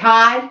 Like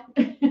Todd?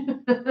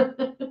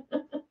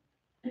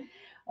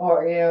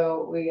 Or,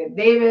 we get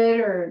David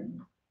or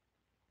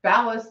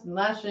Ballast and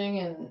Lashing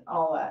and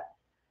all that.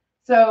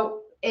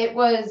 So it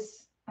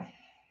was,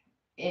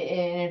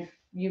 and if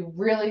you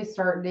really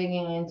start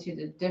digging into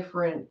the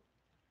different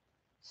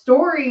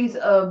stories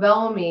of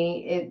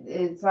Bellamy,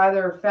 it's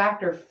either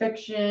fact or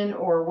fiction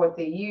or what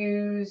they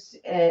used,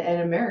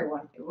 and a merry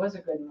one. It was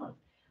a good one.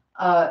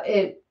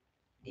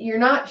 You're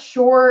not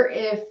sure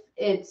if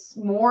it's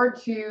more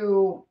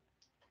to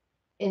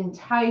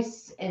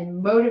entice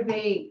and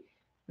motivate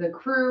the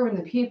crew and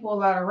the people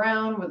that are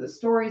around with the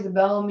stories of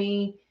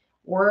Bellamy,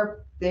 or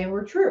if they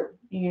were true.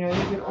 You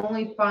can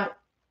only find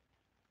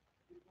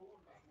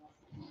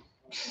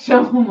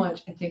so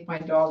much. I think my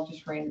dog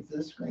just ran into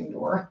the screen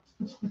door.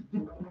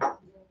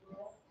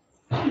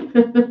 I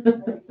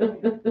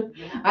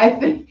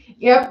think,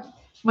 yep,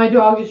 my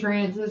dog just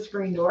ran into the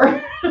screen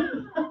door.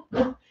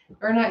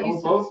 Or not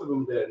used to. Both of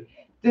them did.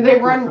 Did they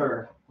run?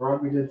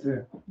 Robbie did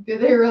too.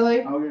 Did they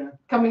really? Oh yeah.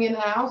 Coming in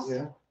the house?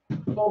 Yeah.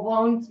 Full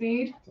blown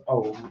speed?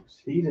 Oh,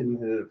 he didn't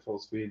hit it at full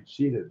speed.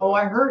 She did. Oh,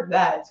 I heard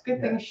that. It's a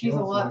good thing she's a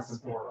lot. Out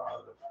of the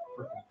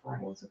freaking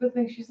Well, it's a good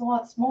thing she's a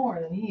lot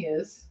smaller than he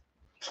is.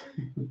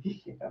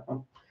 Yeah.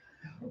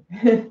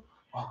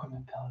 Welcome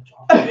to Pillage.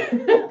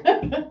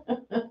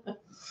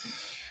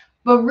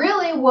 But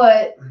really,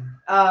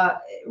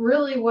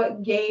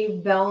 what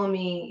gave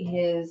Bellamy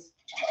his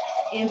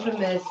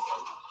infamous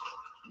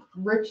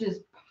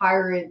richest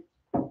pirate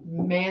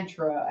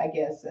mantra, I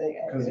guess.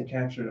 Because he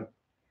captured a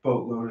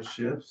boatload of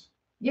ships.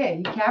 Yeah,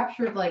 he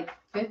captured like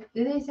 50,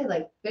 did they say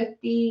like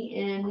 50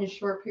 in his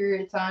short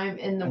period of time?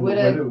 And the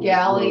Widow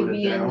Galley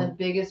being the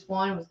biggest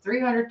one was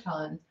 300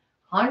 tons,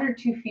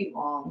 102 feet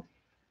long.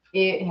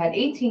 It had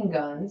 18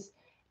 guns,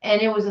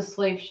 and it was a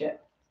slave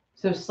ship.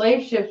 So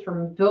slave ships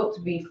were built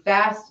to be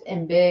fast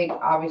and big.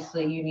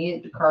 Obviously, you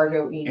needed the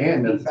cargo.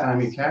 And at the time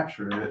he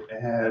captured it,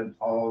 it had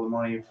all the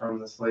money from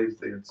the slaves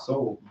they had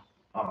sold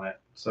on it.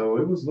 So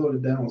it was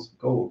loaded down with some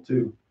gold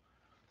too.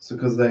 So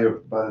because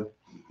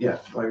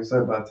like I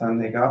said, by the time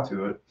they got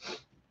to it,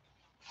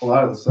 a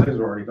lot of the slaves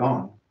were already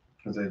gone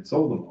because they had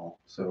sold them all.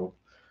 So,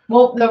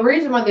 well, the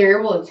reason why they were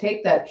able to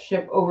take that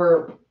ship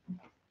over,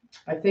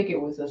 I think it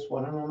was this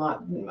one, and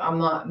I'm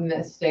not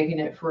mistaking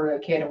it for a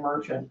Cato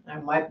Merchant. I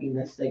might be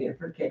mistaken it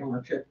for a Cato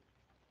Merchant.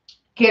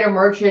 Cato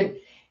Merchant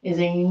is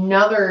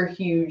another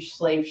huge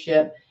slave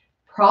ship,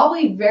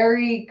 probably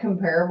very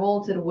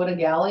comparable to the Widow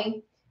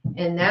Galley,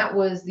 and that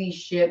was the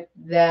ship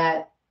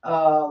that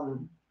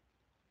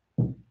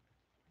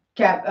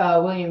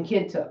William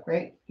Kidd took,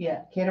 right?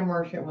 Yeah, Cato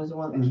Merchant was the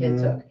one that Kidd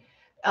took.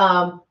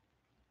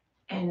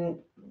 And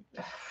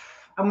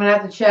I'm going to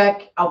have to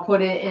check. I'll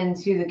put it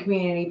into the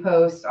community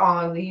post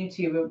on the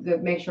YouTube to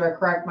make sure I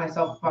correct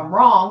myself if I'm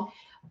wrong.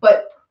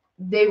 But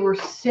they were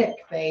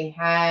sick. They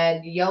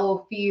had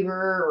yellow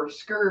fever or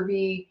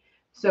scurvy.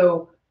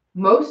 So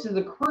most of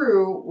the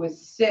crew was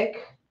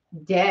sick,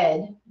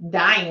 dead,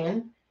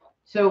 dying.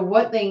 So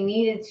what they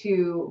needed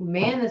to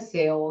man the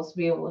sails,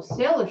 be able to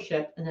sail a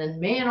ship, and then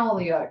man all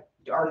the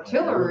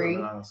artillery.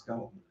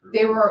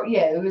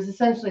 It was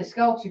essentially a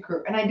skeleton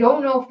crew. And I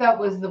don't know if that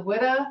was the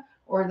Widow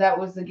or that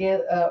was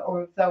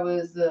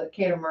the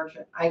Cato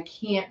Merchant. I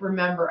can't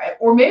remember.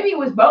 Or maybe it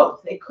was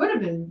both. It could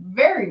have been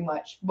very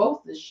much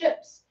both the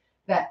ships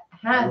that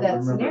had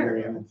that scenario. I don't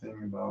remember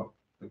anything about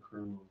the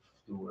crew of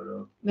the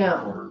Widow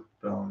before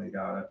Bellamy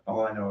got it.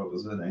 All I know, it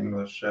was an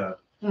English ship.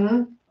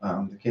 The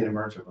Cato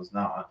Merchant was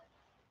not.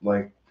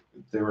 Like,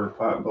 they were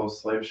both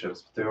slave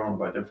ships, but they were owned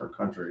by different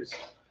countries.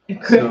 It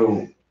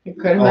could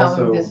have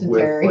also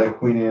dysentery. With like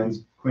Queen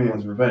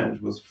Anne's Revenge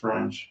was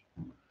French,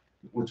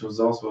 which was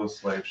also a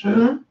slave ship.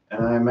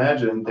 And I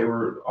imagine they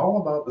were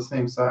all about the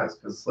same size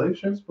because slave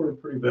ships were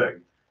pretty big.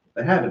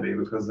 They had to be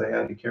because they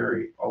had to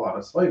carry a lot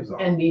of slaves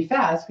on. And be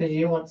fast because you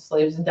didn't want the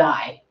slaves to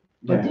die.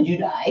 But did you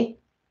die?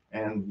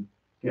 And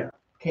yeah.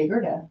 Cake or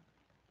death.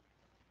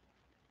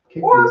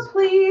 Cake, or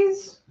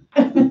please.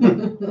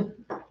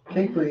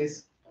 Cake,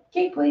 please.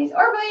 Cake, please.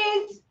 Or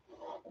please.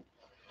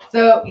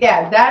 So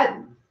yeah,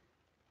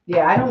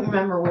 I don't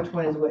remember which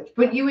one is which.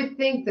 But you would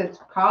think that's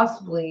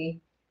possibly.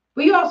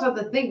 But you also have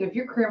to think if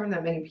you're cramming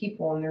that many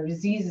people and their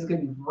disease is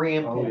going to be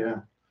rampant. Oh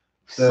yeah.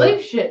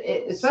 Slave ship,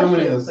 especially. So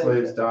many of the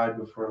slaves died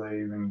before they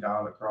even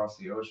got across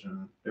the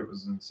ocean. It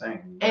was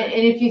insane. And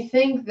if you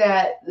think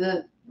that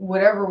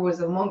whatever was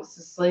amongst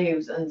the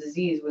slaves and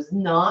disease was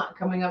not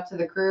coming up to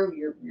the crew,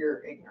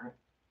 you're ignorant.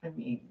 I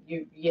mean,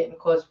 you get in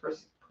close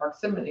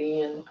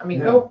proximity, and I mean,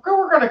 go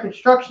work on a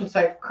construction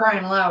site for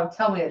crying loud and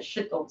tell me that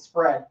shit don't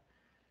spread.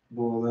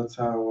 Well, that's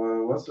how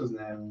what's his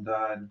name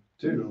died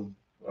too.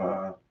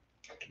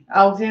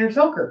 Alexander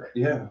Selkirk.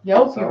 Yeah.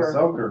 Yellow fever.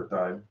 Selkirk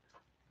died.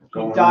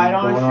 He died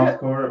on a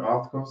ship.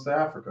 Off the coast of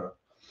Africa.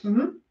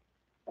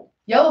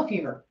 Yellow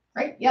fever,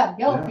 right? Yeah,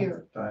 yellow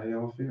fever. Died of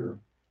yellow fever.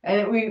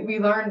 And we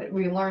learned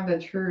the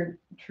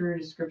true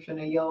description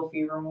of yellow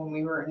fever when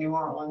we were in New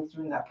Orleans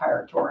doing that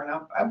pirate tour, and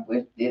I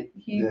wish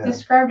he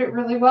described it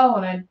really well,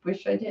 and I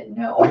wish I didn't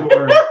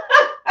know.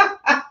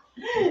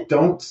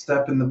 Don't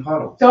step in the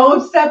puddles.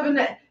 Don't step in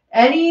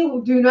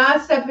do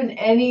not step in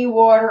any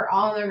water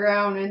on the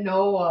ground in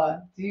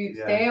NOAA.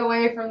 Stay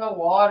away from the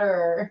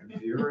water.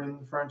 If you're in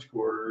the French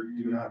Quarter,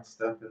 do not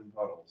step in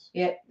puddles.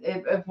 Yeah,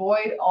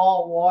 avoid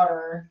all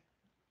water.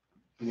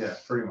 Yeah,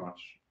 pretty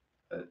much.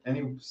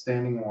 Any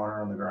standing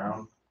water on the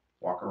ground,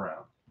 walk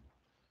around.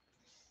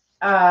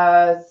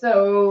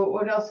 So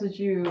what else did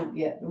you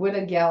get?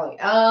 Widow Galley.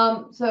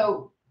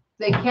 So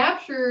they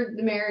captured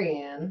the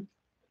Marianne.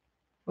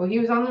 Well, he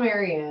was on the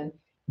Marianne.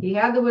 He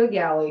had the Widow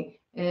Galley.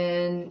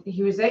 And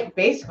he was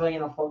basically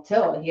in a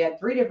flotilla. He had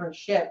 3 different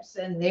ships,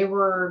 and they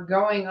were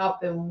going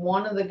up. And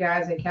one of the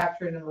guys they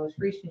captured in the most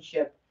recent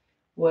ship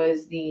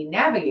was the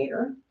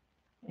navigator.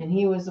 And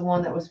he was the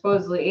one that was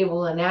supposedly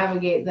able to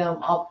navigate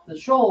them up the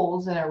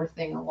shoals and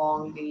everything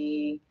along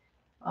the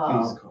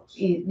East Coast.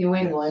 New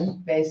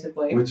England,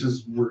 basically. Which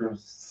is, we're going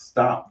to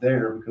stop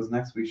there because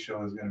next week's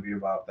show is going to be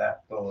about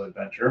that little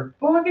adventure.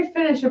 Well, we can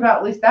finish about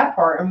at least that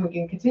part, and we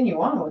can continue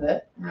on with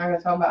it. We're not going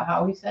to talk about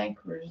how he sank.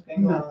 We're just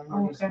going to go.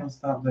 We're just going to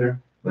stop there.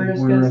 We're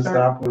going to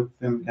stop with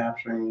him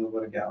capturing the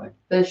Widow Galley.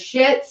 The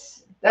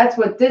shits. That's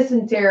what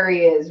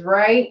dysentery is,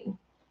 right?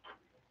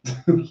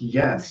 We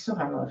Yes. still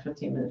have another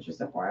 15 minutes, just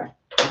FYI.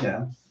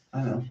 Yeah,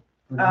 I know.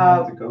 We don't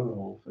have to go the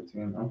whole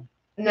 15 though.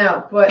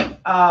 No, but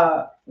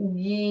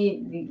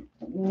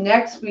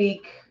next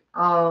week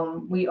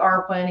we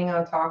are planning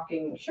on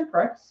talking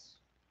shipwrecks.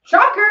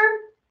 Shocker!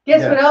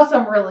 Guess what else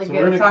I'm really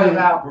going to talk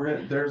about?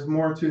 There's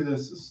more to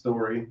this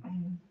story.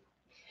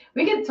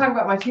 We get to talk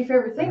about my two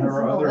favorite things.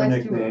 Her other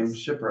nickname,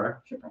 Shipwreck.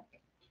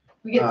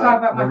 We get to talk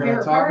about my favorite. We're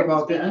going to talk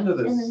about the end of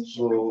this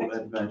little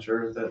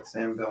adventure that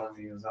Sam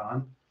Bellamy is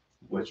on,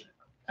 which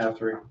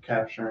after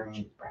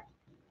capturing.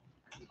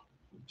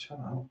 Shut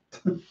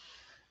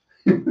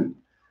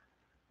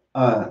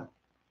up.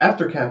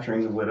 After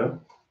capturing the widow,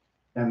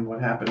 and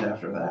what happened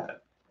after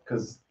that,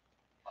 because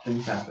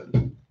things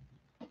happened.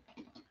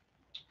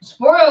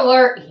 Spoiler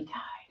alert: he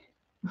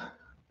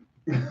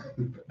died.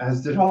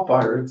 As did all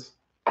pirates.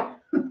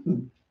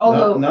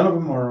 Although none of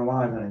them are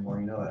alive anymore.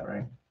 You know that,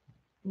 right?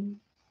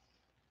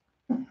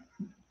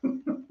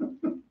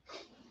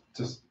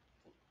 Just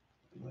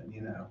letting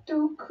you know.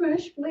 Don't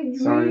crush my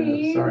dreams.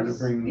 Sorry to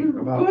bring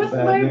about the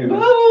bad my news.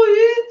 bubble.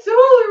 You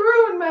totally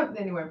ruined my.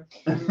 Anyway.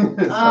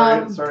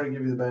 sorry to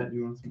give you the bad.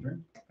 You want some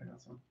drink? I got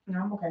some. No,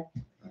 I'm okay.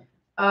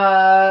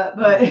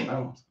 But I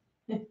want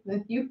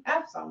some. you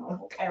have some.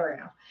 I'm okay right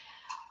now.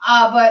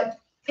 But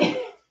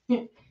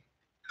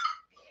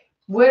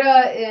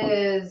Witta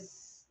is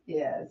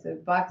it's a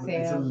Black Sam.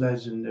 It's a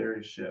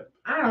legendary ship.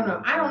 I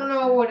don't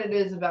know what it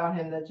is about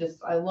him that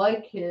just I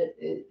like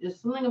it.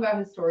 Just something about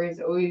his story has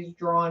always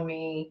drawn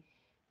me.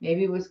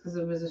 Maybe it was because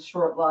it was a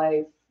short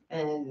life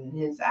and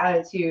his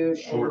attitude.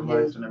 Short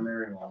life and a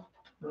merry one.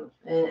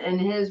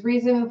 And his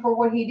reason for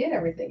what he did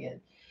everything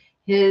in.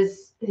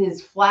 His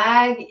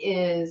flag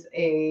is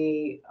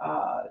is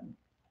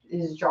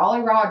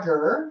Jolly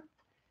Roger.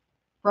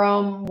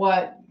 From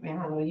what I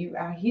don't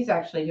know, he's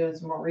actually doing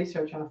some more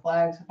research on the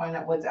flags to find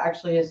out what's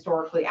actually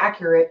historically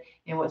accurate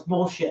and what's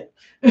bullshit.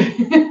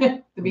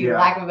 To be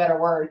lack of a better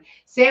word,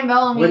 Sam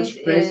Bellamy,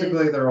 which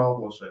basically they're all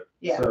bullshit.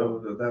 Yeah.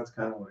 So that's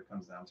kind of what it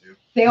comes down to.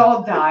 They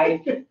all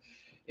died.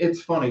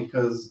 It's funny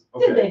because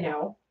did they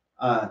know?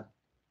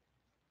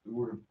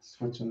 We're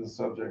switching the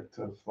subject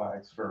to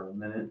flags for a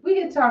minute. We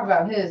can talk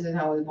about his and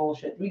how it's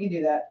bullshit. We can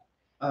do that.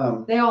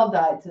 They all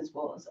died as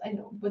well as I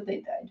know, but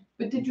they died.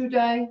 But did you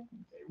die?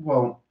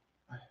 Well,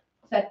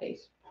 sad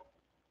face.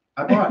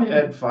 I bought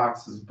Ed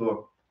Fox's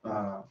book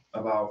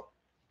about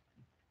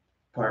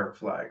pirate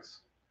flags,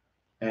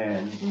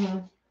 and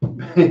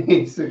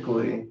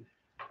basically,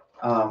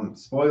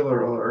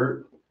 spoiler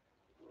alert,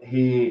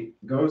 he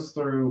goes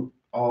through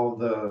all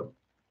the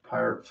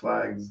pirate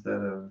flags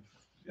that have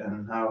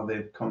and how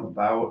they've come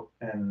about,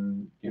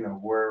 and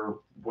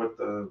what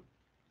the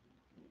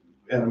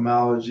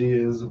etymology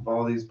is of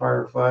all these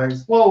pirate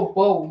flags.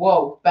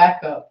 Whoa!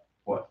 Back up.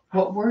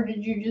 What word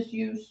did you just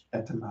use?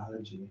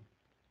 Etymology.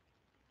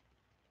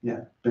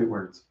 Yeah, big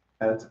words.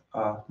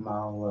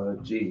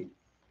 Etymology.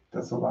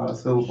 That's a lot of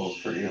syllables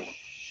for you.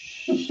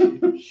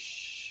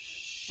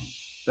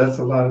 That's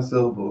a lot of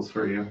syllables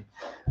for you.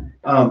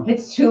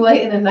 It's too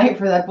late in the night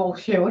for that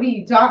bullshit. What are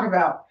you talking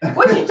about?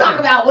 What are you talking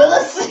about,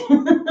 Willis?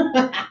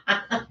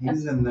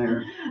 He's in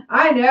there.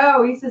 I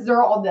know. He says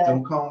they're all dead.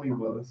 Don't call me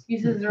Willis. He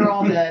says they're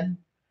all dead.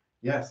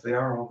 Yes, they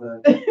are all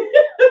dead.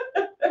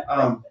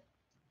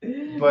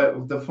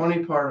 But the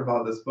funny part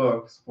about this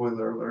book,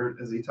 spoiler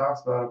alert, is he talks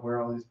about where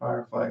all these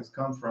pirate flags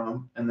come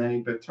from, and then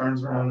he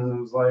turns around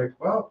and was like,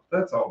 well,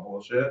 that's all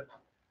bullshit.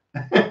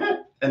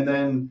 And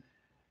then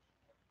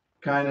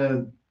kind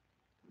of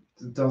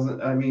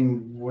doesn't, I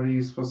mean, what are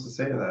you supposed to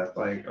say to that?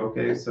 Like,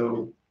 okay,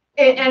 so.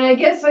 And I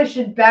guess I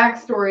should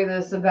backstory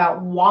this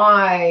about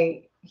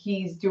why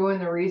he's doing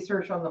the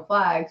research on the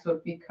flags,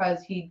 but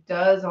because he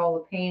does all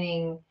the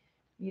painting,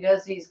 he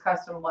does these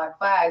custom black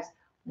flags.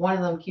 One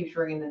of them keeps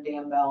ringing the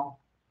damn bell.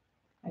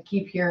 I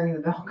keep hearing the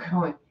bell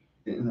going.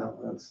 No,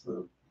 that's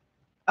the.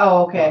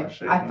 Oh, okay.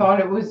 I thought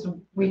it was.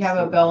 We have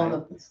a bell in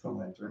the. It's the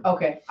lantern.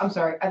 Okay, I'm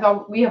sorry. I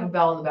thought we have a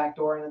bell in the back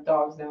door, and the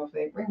dogs know if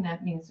they ring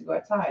that means to go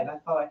outside. I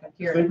thought I could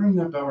hear it. If they ring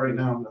that bell right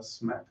now, I'm gonna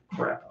smack the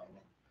crap out of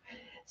them.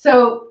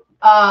 So,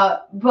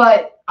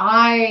 but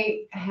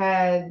I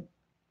had.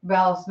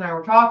 Valis and I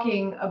were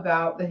talking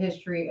about the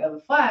history of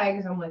the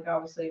flags. I'm like,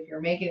 obviously, if you're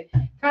making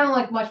kind of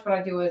like much what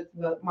I do with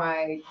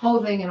my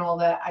clothing and all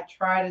that, I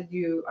try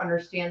to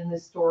understand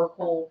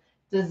historical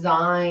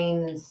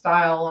design and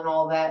style and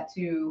all that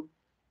too.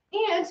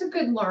 Yeah, it's a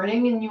good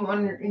learning, and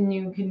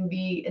you can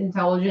be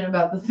intelligent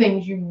about the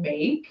things you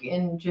make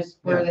and just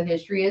where the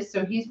history is.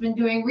 So he's been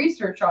doing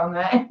research on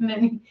that, and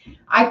then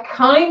I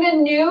kind of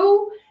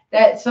knew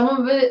that some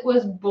of it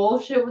was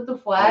bullshit with the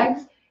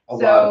flags. A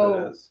lot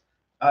of it is.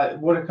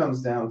 What it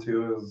comes down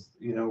to is,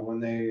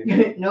 when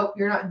they. Nope,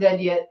 you're not dead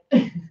yet.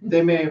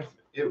 They may have.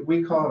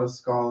 We call it a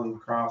skull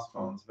and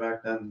crossbones.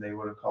 Back then, they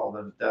would have called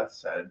it a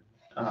death's head.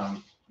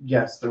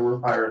 Yes, there were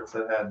pirates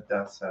that had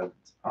death's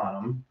heads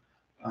on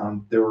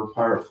them. There were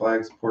pirate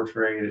flags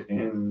portrayed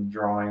in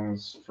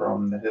drawings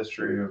from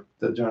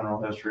the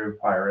general history of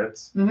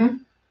pirates. Mm-hmm.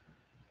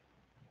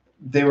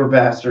 They were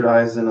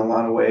bastardized in a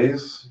lot of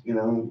ways.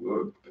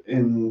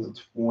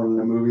 when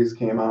the movies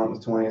came out in the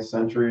 20th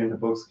century and the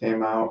books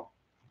came out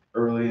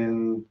early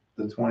in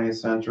the 20th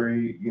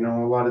century, you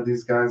know, a lot of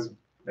these guys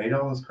made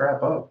all this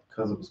crap up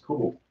because it was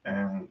cool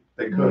and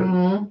they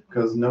could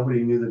because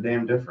nobody knew the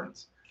damn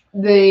difference.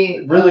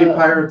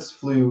 Pirates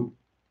flew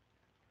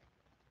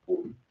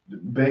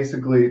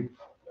basically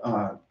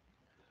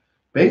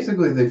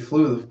they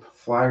flew the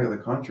flag of the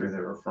country they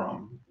were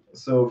from.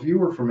 So if you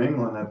were from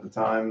England at the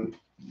time,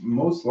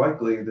 most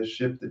likely the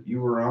ship that you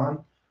were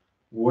on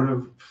would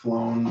have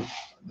flown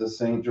the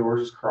St.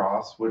 George's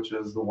Cross, which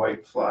is the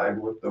white flag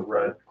with the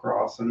red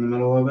cross in the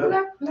middle of it.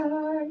 Black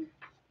flag.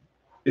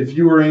 If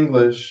you were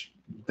English,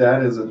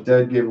 that is a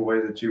dead giveaway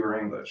that you were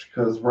English,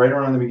 because right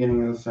around the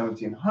beginning of the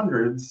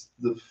 1700s,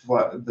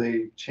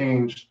 they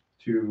changed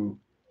to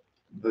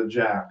the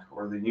Jack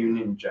or the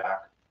Union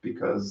Jack,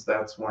 because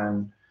that's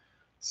when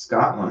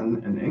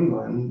Scotland and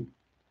England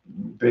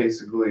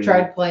basically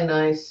tried to play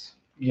nice.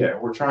 Yeah,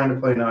 we're trying to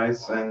play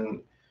nice,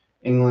 and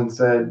England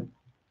said,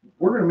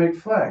 "We're going to make a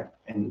flag,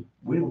 and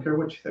we don't care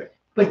what you think."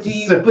 But do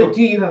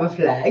you have a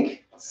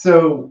flag?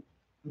 So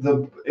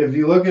if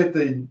you look at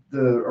the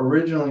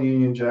original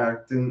Union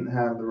Jack, didn't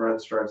have the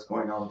red stripes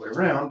going all the way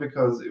around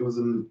because it was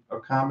a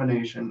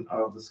combination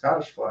of the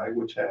Scottish flag,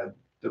 which had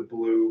the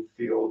blue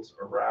fields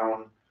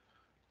around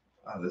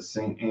the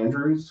St.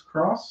 Andrew's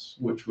cross,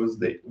 which was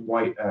the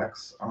white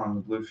X on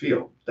the blue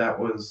field. That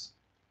was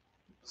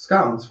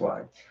Scotland's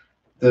flag.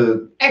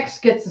 The X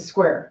gets a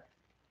square.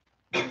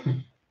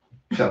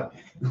 Shut up.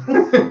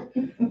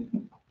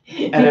 And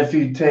if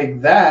you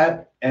take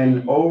that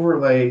and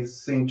overlay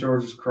St.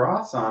 George's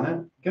Cross on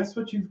it, guess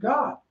what you've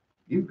got?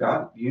 You've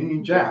got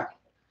Union Jack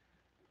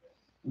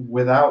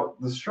without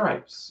the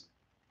stripes.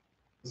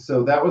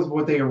 So that was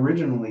what they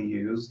originally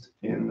used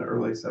in the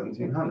early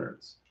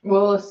 1700s.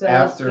 Well, it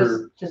says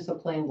just a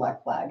plain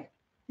black flag.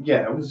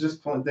 Yeah, it was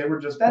just they were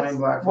just plain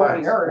black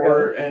flags.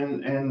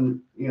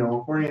 And you know,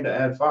 according to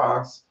Ed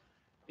Fox,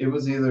 it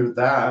was either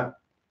that,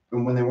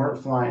 and when they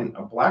weren't flying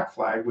a black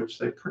flag, which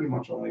they pretty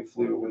much only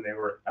flew when they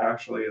were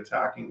actually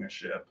attacking a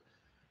ship,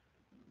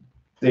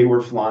 they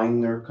were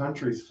flying their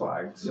country's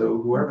flag.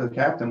 So whoever the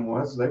captain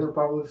was, they were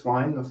probably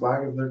flying the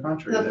flag of their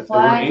country. If they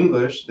were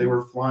English, they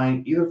were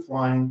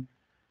flying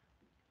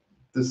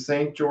the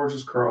St.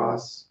 George's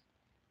Cross,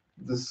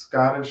 the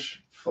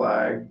Scottish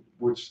flag,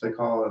 which they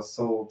call a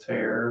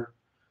solitaire,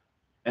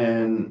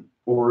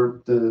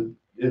 or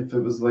if it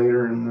was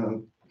later in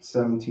the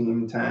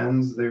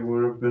 1710s, they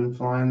would have been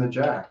flying the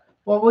Jack.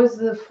 What was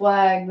the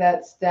flag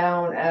that's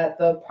down at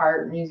the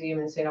Pirate Museum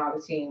in St.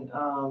 Augustine,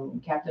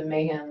 Captain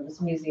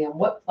Mayhem's museum?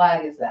 What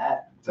flag is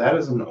that? That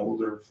is an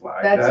older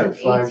flag. That's that an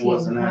flag 1800,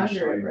 wasn't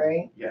actually,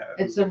 right? Yeah.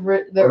 It's the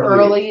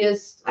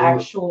earliest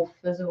actual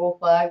physical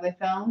flag they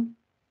found?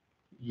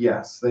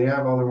 Yes, they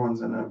have other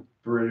ones in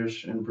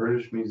British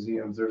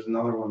museums. There's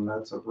another one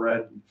that's a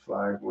red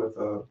flag with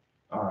a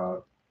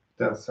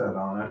death's head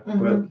on it,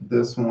 but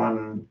this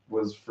one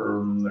was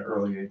from the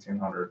early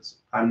 1800s.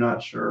 I'm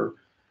not sure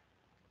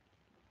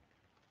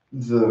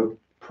the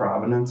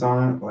provenance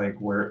on it, like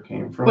where it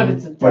came from,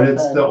 but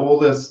it's the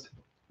oldest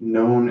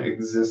known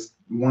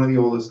one of the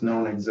oldest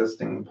known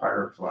existing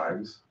pirate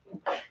flags.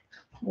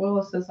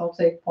 Willis says, "I'll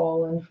take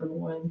Paul in for the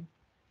win."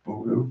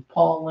 Who?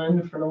 Paul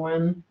Lynn for the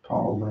win.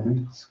 Paul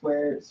Lynn.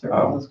 Squares,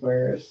 circle the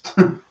squares.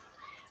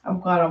 I'm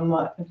glad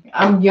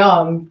I'm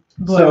young,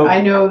 but so,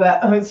 I know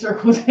that a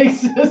circle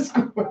takes a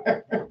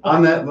square.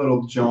 On that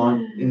little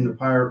jaunt in the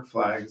pirate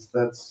flags,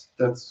 that's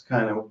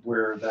kind of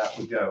where that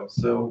would go.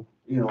 So,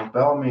 you know,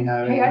 Bellamy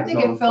having his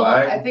own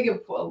flag. I think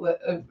it fell.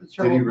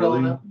 Did he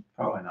really?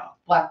 Probably not.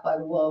 Black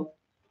Flag of Love.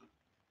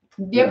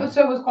 The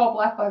episode was called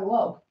Black Flag of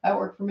Love. That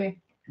worked for me.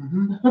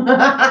 You love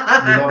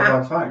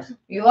black flags.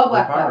 You love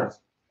black flags.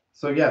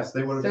 So yes,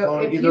 they would have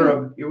flown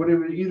it would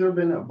have either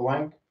been a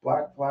blank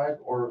black flag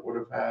or it would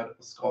have had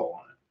a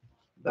skull on it.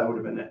 That would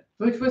have been it.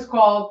 Which was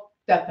called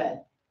Death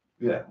Head.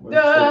 Yeah, which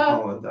they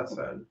call it Death's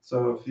Head.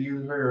 So if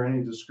you hear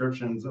any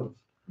descriptions of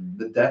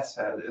the Death's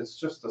Head, it's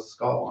just a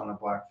skull on a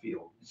black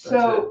field.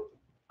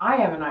 I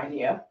have an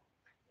idea.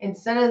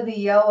 Instead of the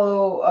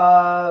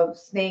yellow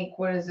snake,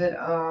 what is it?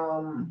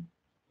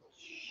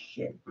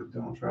 Shit.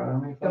 Don't try it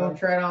on me flag. Don't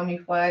try it on me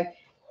flag.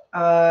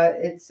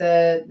 It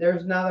said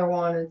there's another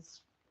one.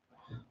 It's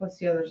what's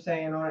the other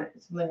saying on it?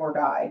 Something or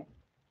die.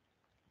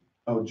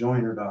 Oh,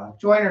 join or die.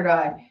 Join or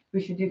die. We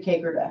should do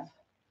cake or death.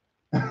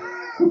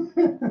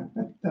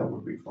 That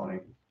would be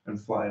funny. And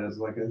fly it as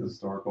like a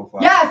historical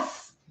flag.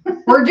 Yes!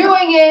 We're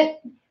doing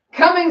it!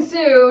 Coming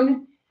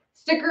soon.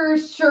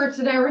 Stickers, shirts,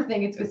 and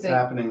everything. It's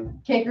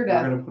happening. Cake or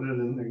death. We're going to put it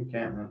in the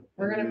encampment.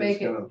 We're going to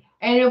make it.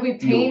 And it'll be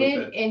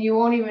painted and you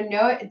won't even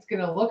know it. It's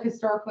going to look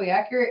historically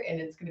accurate and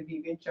it's going to be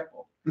a good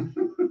chuckle.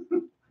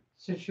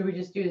 So should we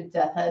just do the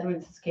Death Head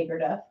with this cake or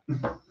death?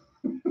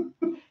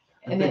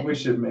 I think we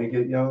should make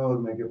it yellow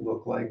and make it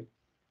look like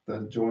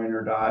the join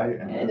or die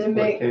and just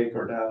put cake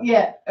or death.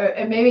 Yeah,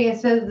 and maybe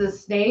instead of the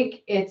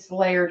snake, it's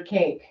layered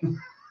cake.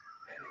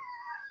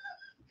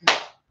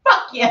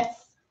 Fuck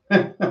yes!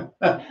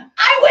 I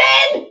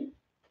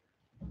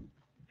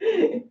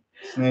win!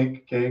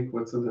 Snake, cake,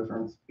 what's the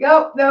difference?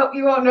 Nope,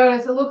 you won't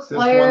notice. It looks Just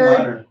layered. one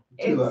letter,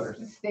 two It's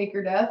letters. snake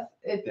or death.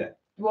 Yeah.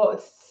 Well,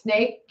 it's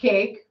snake,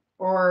 cake,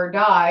 or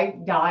die,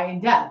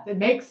 and death. It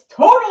makes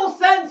total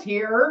sense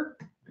here.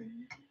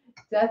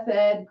 Death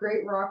Head,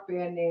 great rock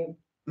band name.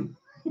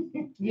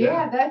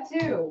 Yeah, that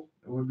too.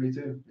 It would be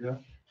too, yeah.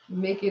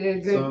 Make it a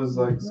good. So is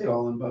like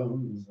Skull and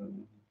Bones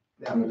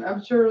and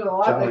I'm sure there's a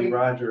lot. Jolly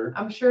Roger.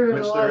 I'm sure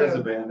there's which a lot. there is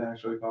a band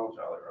actually called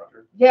Jolly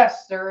Roger.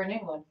 Yes, they're in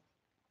England.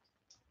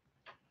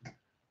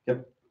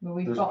 Yep.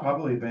 There's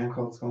probably a band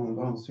called Skull and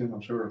Bones too,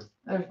 I'm sure.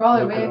 There's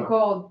probably a band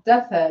called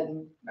Death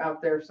Head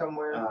out there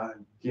somewhere.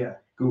 Yeah,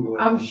 Google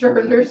it. I'm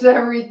sure there's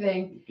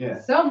everything.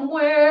 Yeah.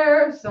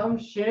 Somewhere, some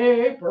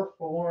shape or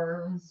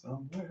form.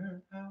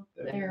 Somewhere out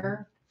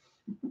there.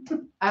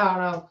 I don't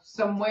know.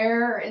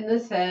 Somewhere in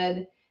this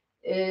head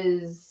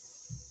is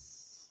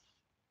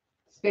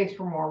space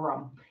for more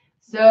rum.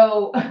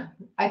 So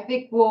I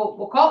think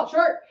we'll call it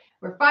short.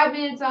 We're 5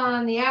 minutes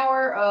on the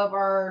hour of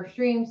our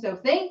stream. So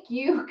thank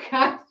you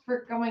guys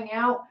for coming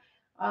out.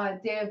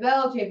 David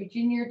Bell, JP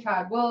Jr.,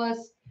 Todd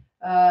Willis,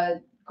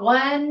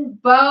 Glenn,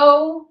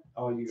 Bo,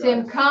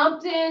 Tim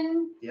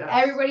Compton,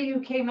 everybody who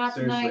came out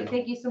tonight.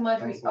 Thank you so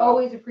much. We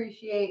always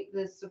appreciate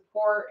the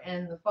support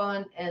and the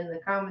fun and the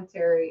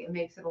commentary. It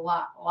makes it a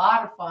lot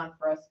of fun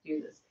for us to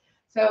do this.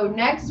 So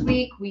next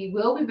week we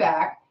will be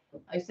back.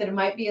 Like I said, it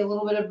might be a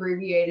little bit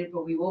abbreviated,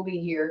 but we will be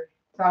here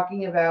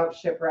talking about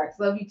shipwrecks.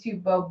 Love you too,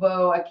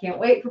 Bobo. I can't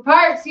wait for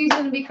pirate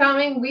season to be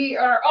coming. We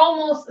are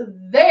almost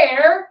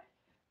there.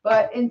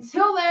 But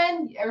until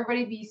then,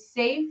 everybody be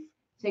safe.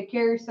 Take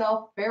care of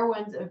yourself. Fair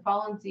winds and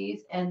fallen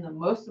seas. And the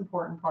most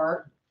important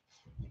part,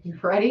 you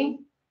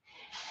ready?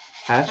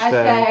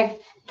 Hashtag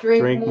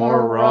drink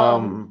more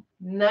rum.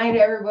 Night,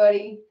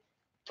 everybody.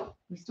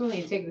 We still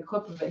need to take the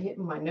clip of it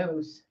hitting my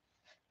nose.